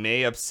teams that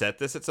may upset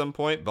this at some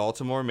point.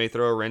 Baltimore may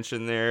throw a wrench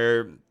in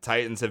there.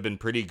 Titans have been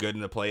pretty good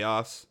in the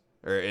playoffs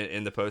or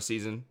in the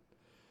postseason.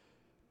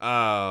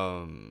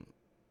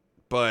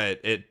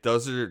 But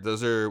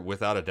those are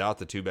without a doubt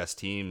the two best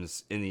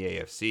teams in the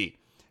AFC.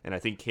 And I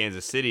think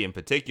Kansas City in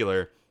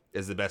particular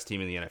is the best team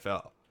in the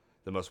NFL.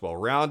 The most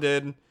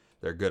well-rounded.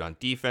 They're good on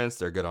defense.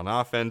 They're good on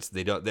offense.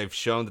 They've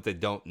shown that they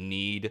don't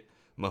need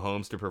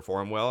Mahomes to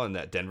perform well in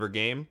that Denver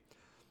game.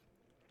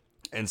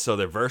 And so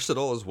they're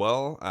versatile as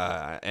well.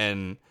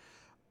 And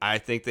I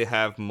think they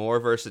have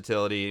more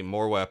versatility,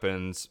 more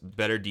weapons,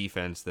 better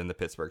defense than the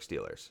Pittsburgh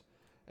Steelers.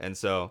 And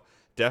so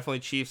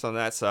definitely Chiefs on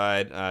that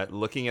side.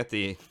 Looking at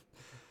the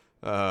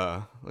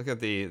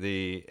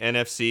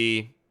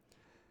NFC.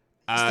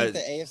 I think the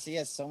AFC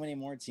has so many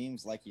more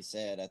teams, like you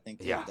said. I think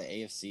the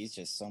AFC is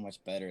just so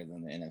much better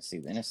than the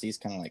NFC. The NFC is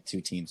kind of like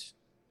two teams.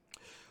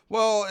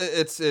 Well,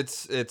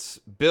 it's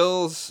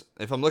Bills.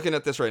 If I'm looking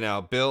at this right now,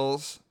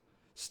 Bills,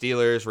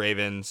 Steelers,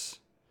 Ravens,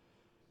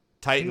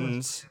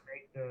 Titans.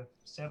 Make the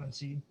 7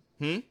 seed.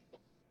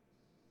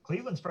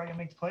 Cleveland's probably gonna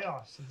make the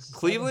playoffs.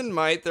 Cleveland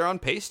might. They're on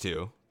pace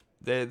to.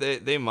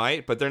 They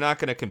might, but they're not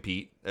going to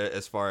compete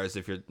as far as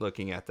if you're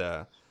looking at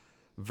the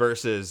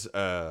versus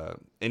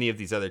any of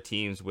these other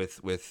teams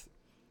with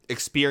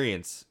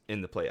experience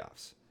in the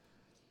playoffs.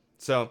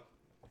 So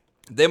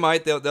they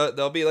might.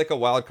 They'll be like a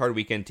wild card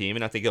weekend team,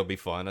 and I think it'll be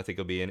fun. I think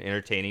it'll be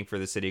entertaining for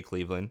the city of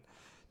Cleveland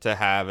to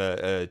have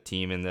a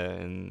team in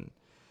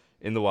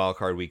the wild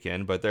card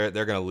weekend. But they're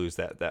going to lose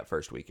that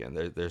first weekend.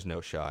 There's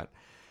no shot.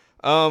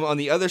 On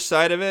the other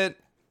side of it,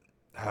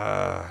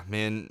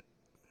 man.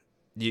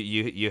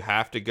 You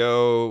have to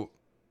go.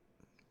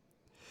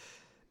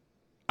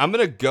 I'm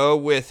going to go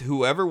with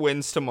whoever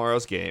wins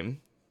tomorrow's game.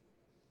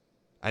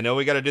 I know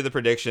we got to do the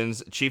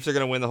predictions. Chiefs are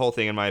going to win the whole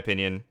thing, in my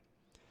opinion.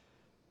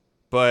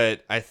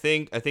 But I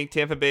think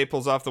Tampa Bay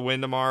pulls off the win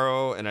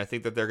tomorrow, and I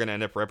think that they're going to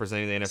end up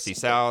representing the NFC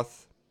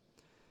South.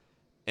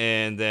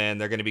 And then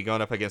they're going to be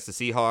going up against the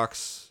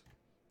Seahawks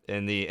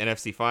in the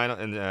NFC final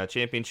in the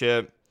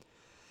championship.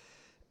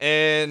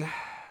 And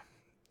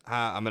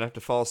I'm going to have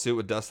to follow suit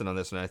with Dustin on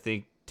this one. I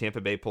think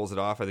Tampa Bay pulls it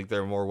off. I think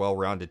they're a more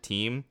well-rounded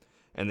team,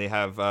 and they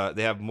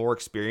have more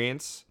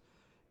experience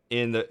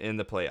in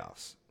the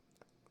playoffs.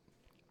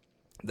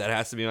 That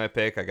has to be my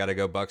pick. I got to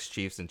go Bucks,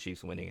 Chiefs, and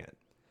Chiefs winning it.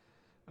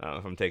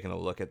 If I'm taking a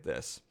look at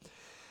this,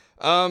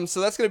 so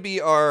that's going to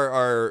be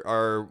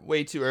our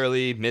way too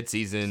early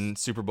mid-season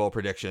Super Bowl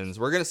predictions.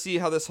 We're going to see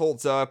how this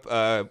holds up.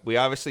 We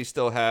obviously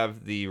still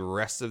have the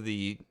rest of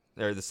the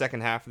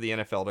second half of the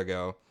NFL to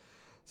go,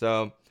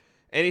 so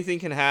anything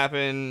can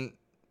happen.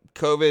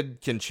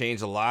 COVID can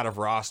change a lot of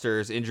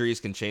rosters. Injuries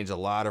can change a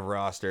lot of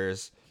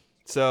rosters.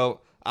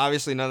 So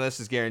obviously none of this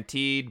is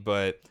guaranteed,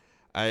 but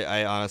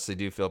I honestly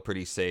do feel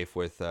pretty safe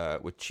with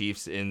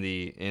Chiefs in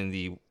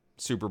the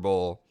Super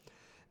Bowl.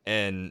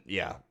 And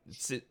yeah,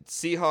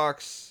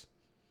 Seahawks,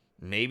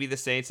 maybe the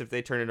Saints if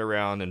they turn it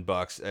around, and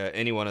Bucks.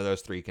 Any one of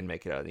those three can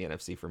make it out of the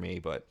NFC for me,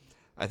 but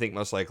I think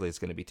most likely it's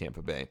going to be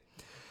Tampa Bay.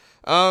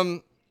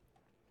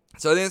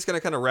 So I think it's going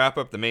to kind of wrap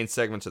up the main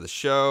segments of the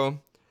show.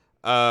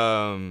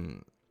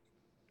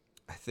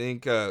 I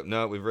think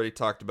no, we've already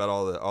talked about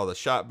all the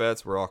shot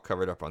bets. We're all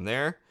covered up on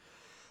there.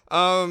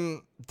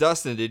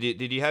 Dustin, did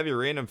you have your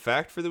random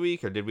fact for the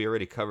week, or did we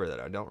already cover that?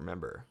 I don't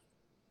remember.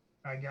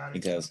 I got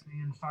it.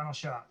 In final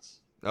shots.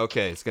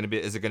 Okay,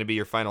 is it gonna be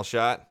your final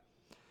shot?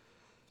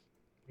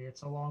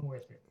 It's along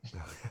with it.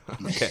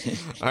 Okay.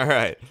 All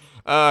right.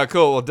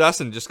 Cool. Well,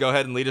 Dustin, just go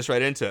ahead and lead us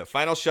right into it.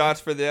 Final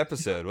shots for the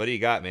episode. What do you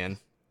got, man?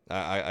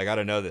 I got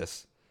to know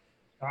this.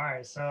 All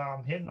right, so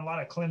I'm hitting a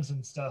lot of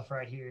Clemson stuff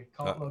right here.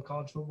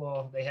 College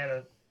football. They had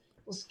a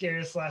little scare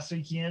this last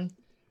weekend.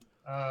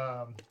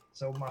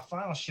 So my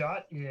final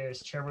shot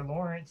is Trevor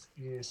Lawrence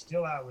is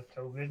still out with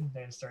COVID.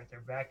 They start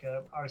their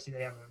backup. Obviously,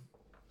 they have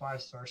a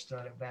 5-star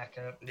stud at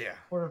backup. Yeah.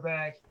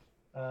 Quarterback.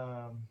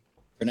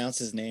 Pronounce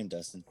his name,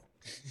 Dustin.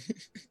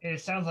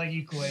 It sounds like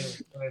ukulele,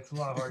 but it's a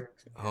lot harder.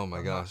 Oh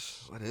my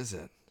gosh, what is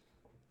it?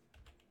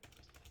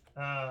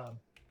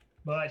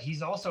 But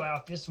he's also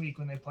out this week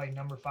when they play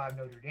number 5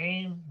 Notre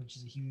Dame, which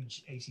is a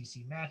huge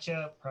ACC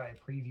matchup, probably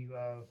a preview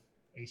of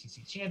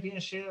ACC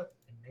championship,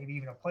 and maybe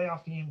even a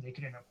playoff game. They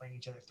could end up playing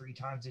each other 3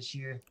 times this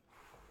year.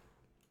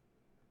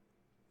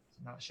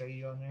 Not show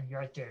you on there. You're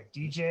right there.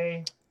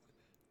 DJ.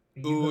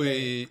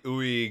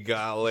 Ooey,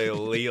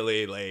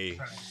 golly.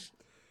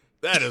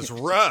 That is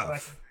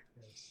rough.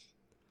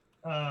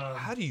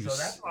 How do you? So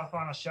that's my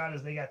final shot.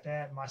 Is they got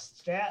that. My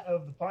stat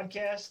of the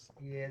podcast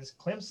is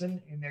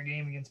Clemson in their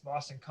game against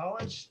Boston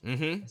College.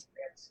 Mm-hmm.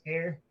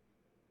 Scare.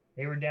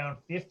 They were down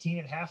 15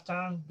 at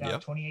halftime,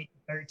 down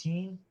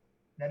 28-13.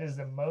 That is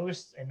the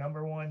most a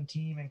number 1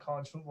 team in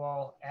college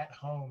football at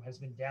home has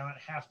been down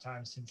at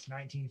halftime since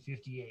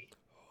 1958.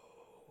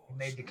 And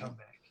made the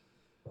comeback.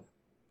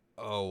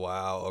 Oh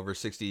wow! Over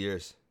 60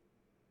 years.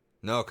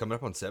 No, coming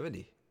up on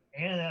 70.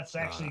 And that's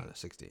actually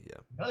 60. Yeah.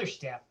 another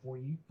stat for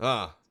you.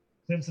 Ah.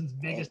 Clemson's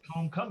biggest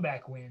home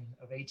comeback win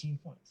of 18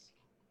 points.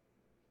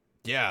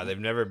 Yeah, they've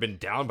never been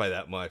down by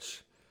that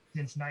much.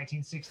 Since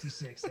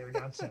 1966, they were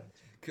down 17.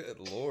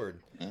 Good Lord.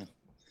 A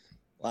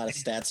lot of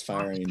stats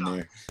firing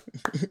there.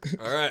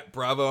 All right,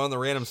 bravo on the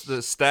random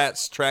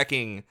stats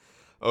tracking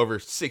over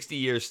 60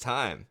 years'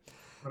 time.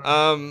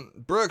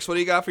 Brooks, what do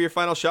you got for your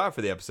final shot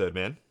for the episode,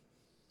 man?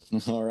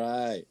 All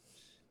right.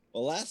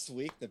 Well, last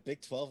week, the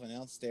Big 12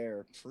 announced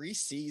their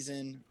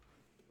preseason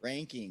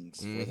rankings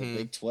for the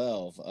Big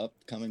 12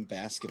 upcoming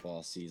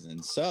basketball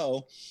season.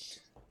 So,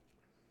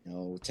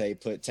 they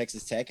put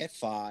Texas Tech at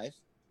 5,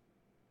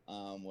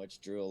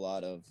 which drew a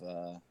lot of,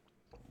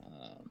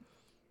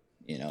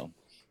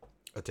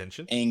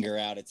 attention, anger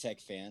out of Tech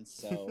fans.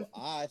 So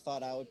I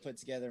thought I would put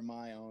together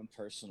my own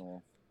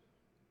personal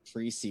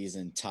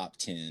preseason top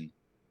 10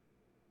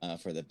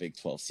 for the Big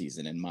 12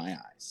 season in my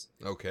eyes.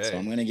 Okay. So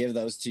I'm going to give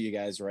those to you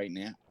guys right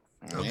now.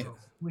 All right.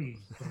 Please.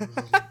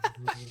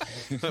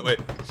 Wait.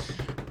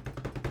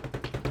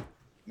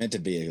 Meant to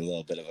be a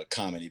little bit of a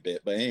comedy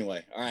bit, but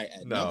anyway. All right.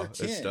 At number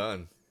 10, it's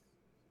done.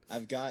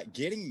 I've got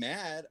getting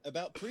mad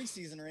about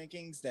preseason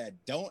rankings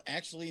that don't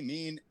actually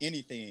mean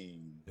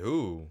anything.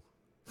 Ooh.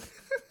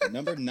 At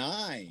number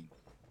 9,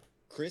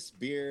 Chris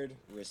Beard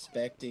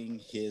respecting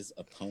his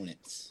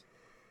opponents.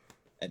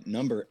 At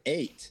number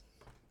 8,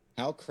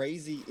 how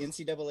crazy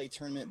NCAA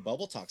tournament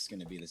bubble talk's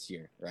going to be this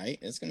year, right?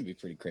 It's going to be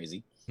pretty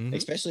crazy,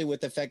 especially with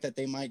the fact that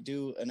they might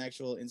do an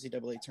actual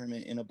NCAA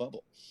tournament in a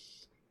bubble.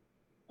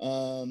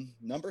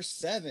 Number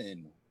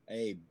 7,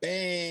 a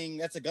bang,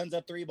 that's a guns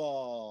up 3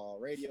 ball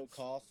radio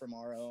call from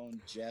our own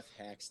Jeff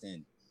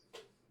Haxton.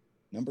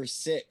 Number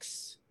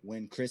 6,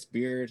 when Chris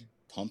Beard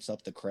pumps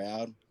up the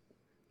crowd,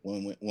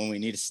 when we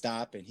need to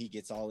stop and he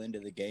gets all into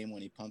the game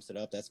when he pumps it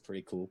up, that's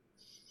pretty cool.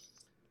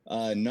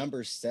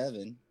 Number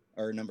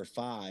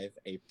 5,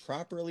 a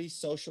properly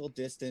social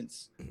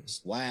distance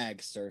swag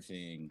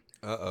surfing.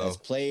 That's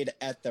played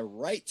at the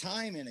right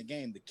time in a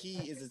game. The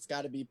key is it's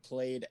got to be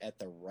played at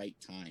the right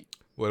time.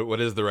 What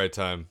is the right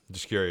time?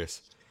 Just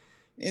curious.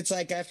 It's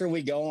like after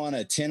we go on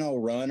a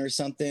 10-0 run or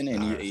something,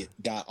 and you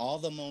got all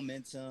the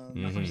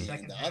momentum. And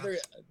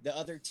the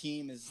other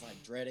team is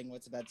like dreading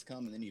what's about to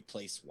come, and then you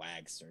play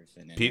swag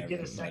surfing. And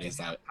get a second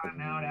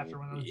timeout after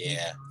one of those.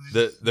 Yeah.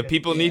 The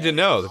people need to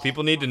know. The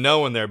people need to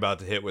know when they're about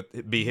to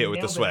be hit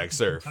with the swag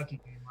surf. Kentucky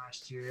game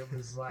last year, it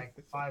was like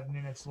 5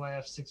 minutes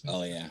left, 6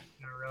 minutes. Oh yeah,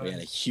 we had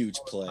a huge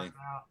play.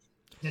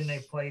 Then they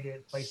played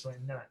it. Place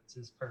went nuts.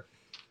 It's perfect.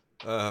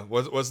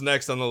 What's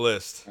next on the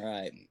list? All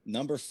right,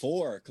 number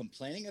 4,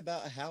 complaining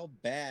about how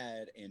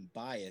bad and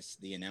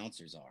biased the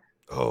announcers are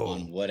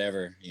on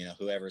whatever,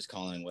 whoever's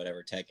calling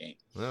whatever Tech game.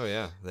 Oh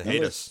yeah, they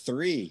hate us.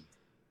 3,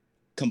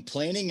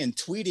 complaining and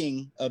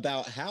tweeting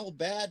about how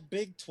bad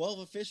Big 12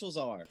 officials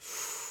are.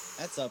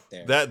 That's up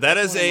there. That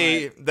is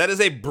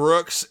a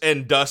Brooks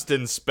and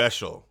Dustin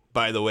special,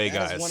 by the way,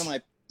 guys.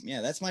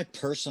 That's my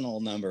personal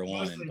number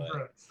 1.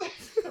 But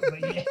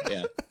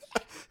yeah.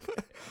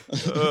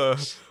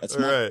 That's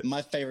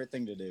my favorite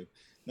thing to do.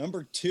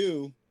 Number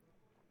 2,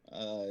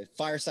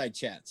 Fireside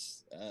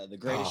Chats, the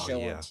greatest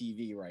show on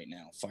TV right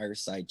now.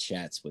 Fireside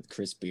Chats with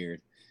Chris Beard.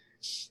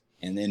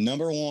 And then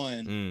number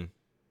 1,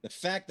 the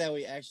fact that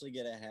we actually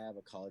get to have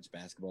a college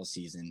basketball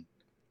season,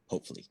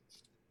 hopefully.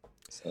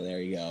 So there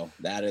you go.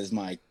 That is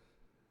my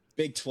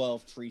Big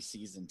 12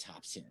 preseason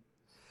top 10.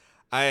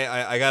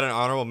 I got an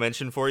honorable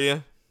mention for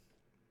you.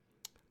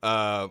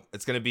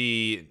 It's going to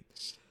be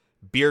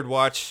Beard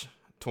Watch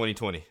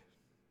 2020.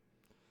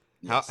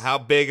 Yes. How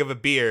big of a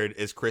beard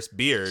is Chris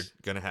Beard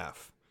gonna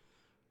have?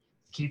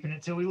 Keeping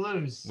it till we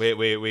lose. Wait.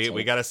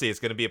 We gotta see. It's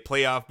gonna be a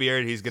playoff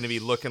beard. He's gonna be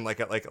looking like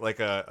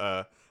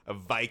a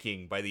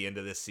Viking by the end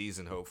of this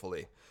season,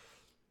 hopefully.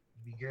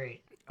 It'd be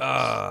great.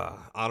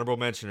 Honorable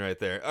mention right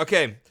there.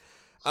 Okay.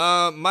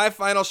 My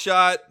final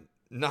shot,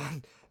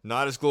 not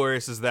as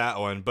glorious as that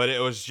one, but it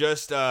was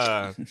just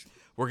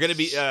we're gonna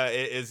be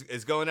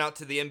is going out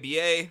to the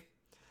NBA.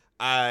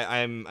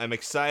 I'm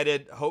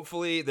excited.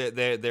 Hopefully,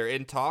 they're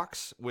in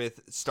talks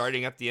with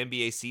starting up the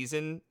NBA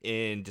season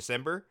in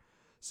December.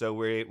 So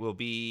we'll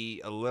be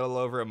a little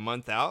over a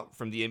month out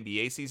from the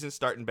NBA season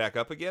starting back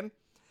up again.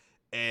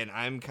 And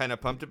I'm kind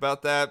of pumped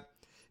about that.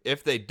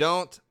 If they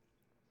don't,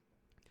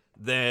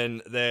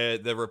 then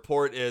the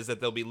report is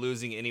that they'll be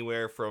losing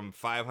anywhere from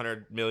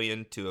 $500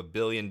 million to $1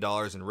 billion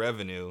in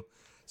revenue.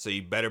 So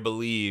you better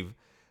believe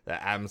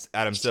that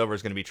Adam Silver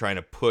is going to be trying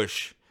to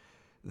push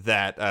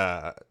that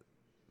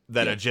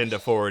agenda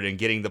forward and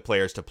getting the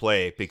players to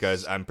play,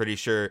 because I'm pretty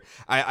sure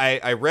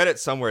I read it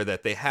somewhere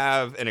that they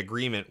have an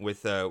agreement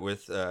with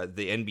the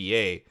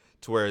NBA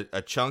to where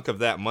a chunk of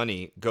that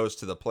money goes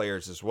to the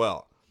players as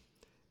well.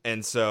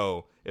 And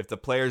so if the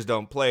players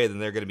don't play, then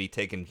they're going to be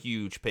taking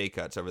huge pay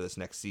cuts over this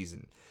next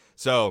season.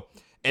 So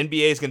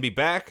NBA is going to be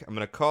back. I'm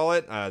going to call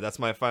it. That's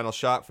my final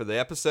shot for the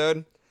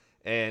episode.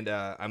 And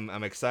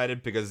I'm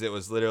excited because it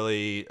was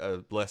literally a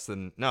month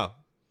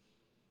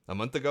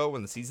ago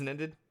when the season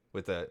ended.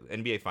 With the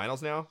NBA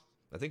Finals now?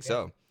 I think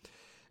so.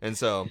 And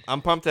so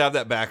I'm pumped to have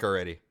that back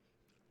already.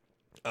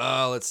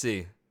 Let's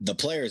see. The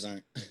players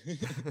aren't.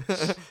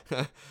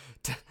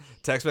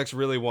 Tex-Mex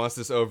really wants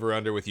this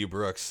over-under with you,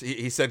 Brooks.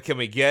 He said, can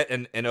we get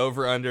an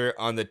over-under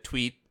on the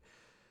tweet,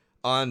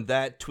 on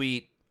that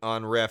tweet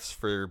on refs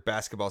for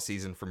basketball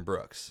season from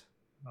Brooks?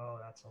 Oh,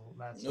 that's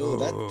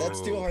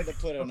That's too hard to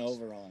put an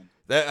over on.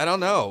 I don't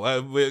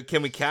know.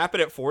 Can we cap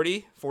it at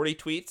 40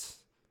 tweets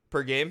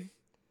per game?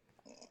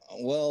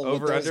 Well,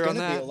 there's going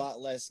to be a lot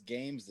less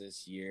games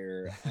this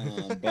year,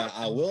 but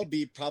I will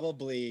be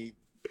probably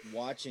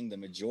watching the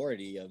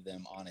majority of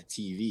them on a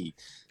TV.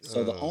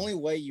 So the only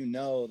way you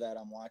know that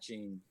I'm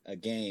watching a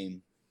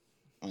game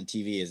on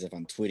TV is if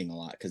I'm tweeting a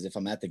lot, because if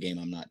I'm at the game,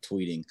 I'm not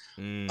tweeting.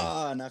 And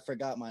I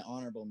forgot my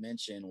honorable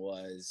mention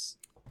was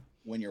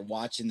when you're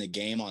watching the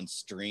game on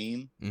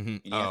stream, and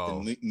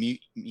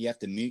you have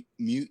to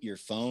mute your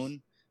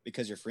phone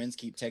because your friends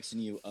keep texting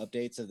you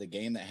updates of the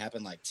game that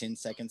happen like 10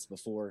 seconds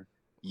before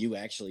you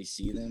actually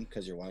see them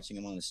because you're watching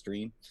them on the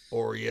stream.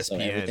 Or ESPN. So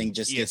everything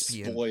just gets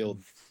spoiled.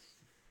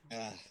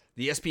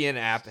 The ESPN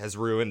app has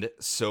ruined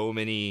so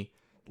many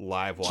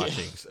live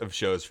watchings of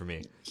shows for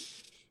me.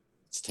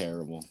 It's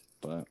terrible,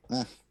 but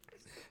all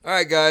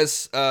right,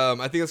 guys. I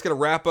think that's gonna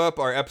wrap up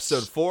our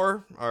episode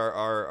 4,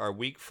 our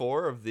week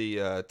 4 of the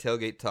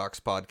Tailgate Talks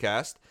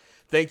podcast.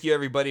 Thank you,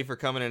 everybody, for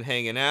coming and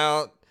hanging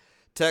out.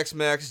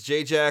 Tex-Mex,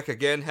 J-Jack,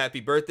 again, happy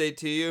birthday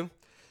to you.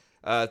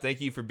 Thank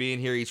you for being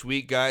here each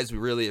week, guys. We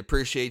really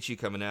appreciate you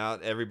coming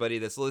out. Everybody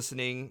that's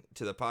listening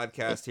to the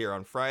podcast here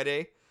on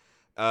Friday,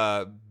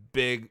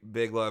 big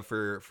love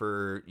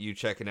for you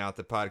checking out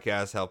the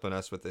podcast, helping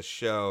us with this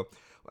show.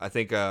 I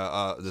think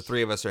the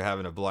three of us are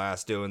having a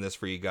blast doing this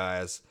for you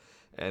guys,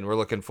 and we're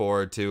looking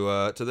forward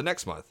to the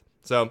next month.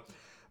 So,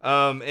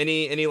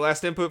 any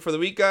last input for the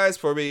week, guys,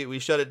 before we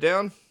shut it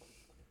down?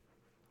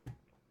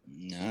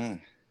 Nah.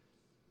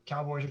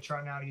 Cowboys are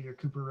trying out either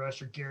Cooper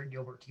Rush or Garrett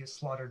Gilbert to get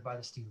slaughtered by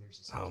the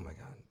Steelers. Oh my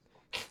God.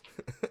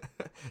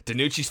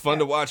 DiNucci's fun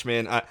to watch,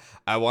 man.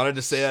 I wanted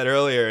to say that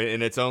earlier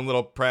in its own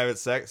little private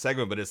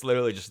segment, but it's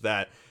literally just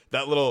that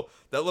little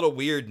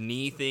weird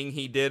knee thing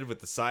he did with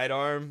the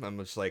sidearm. I'm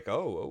just like,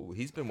 oh,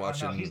 he's been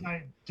watching. No, he's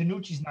not.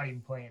 DiNucci's not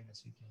even playing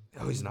this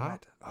weekend. Oh, he's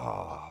not?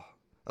 Oh,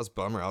 that was a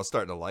bummer. I was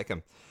starting to like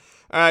him.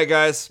 All right,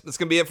 guys, that's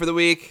gonna be it for the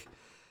week.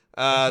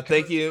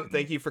 Thank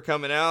you for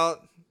coming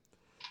out.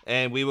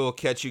 And we will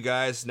catch you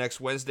guys next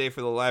Wednesday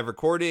for the live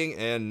recording,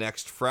 and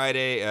next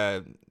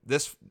Friday,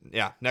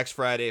 next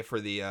Friday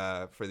for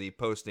the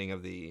posting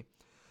of the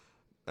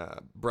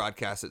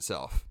broadcast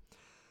itself.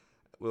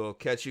 We'll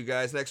catch you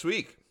guys next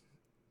week.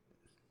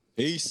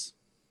 Peace.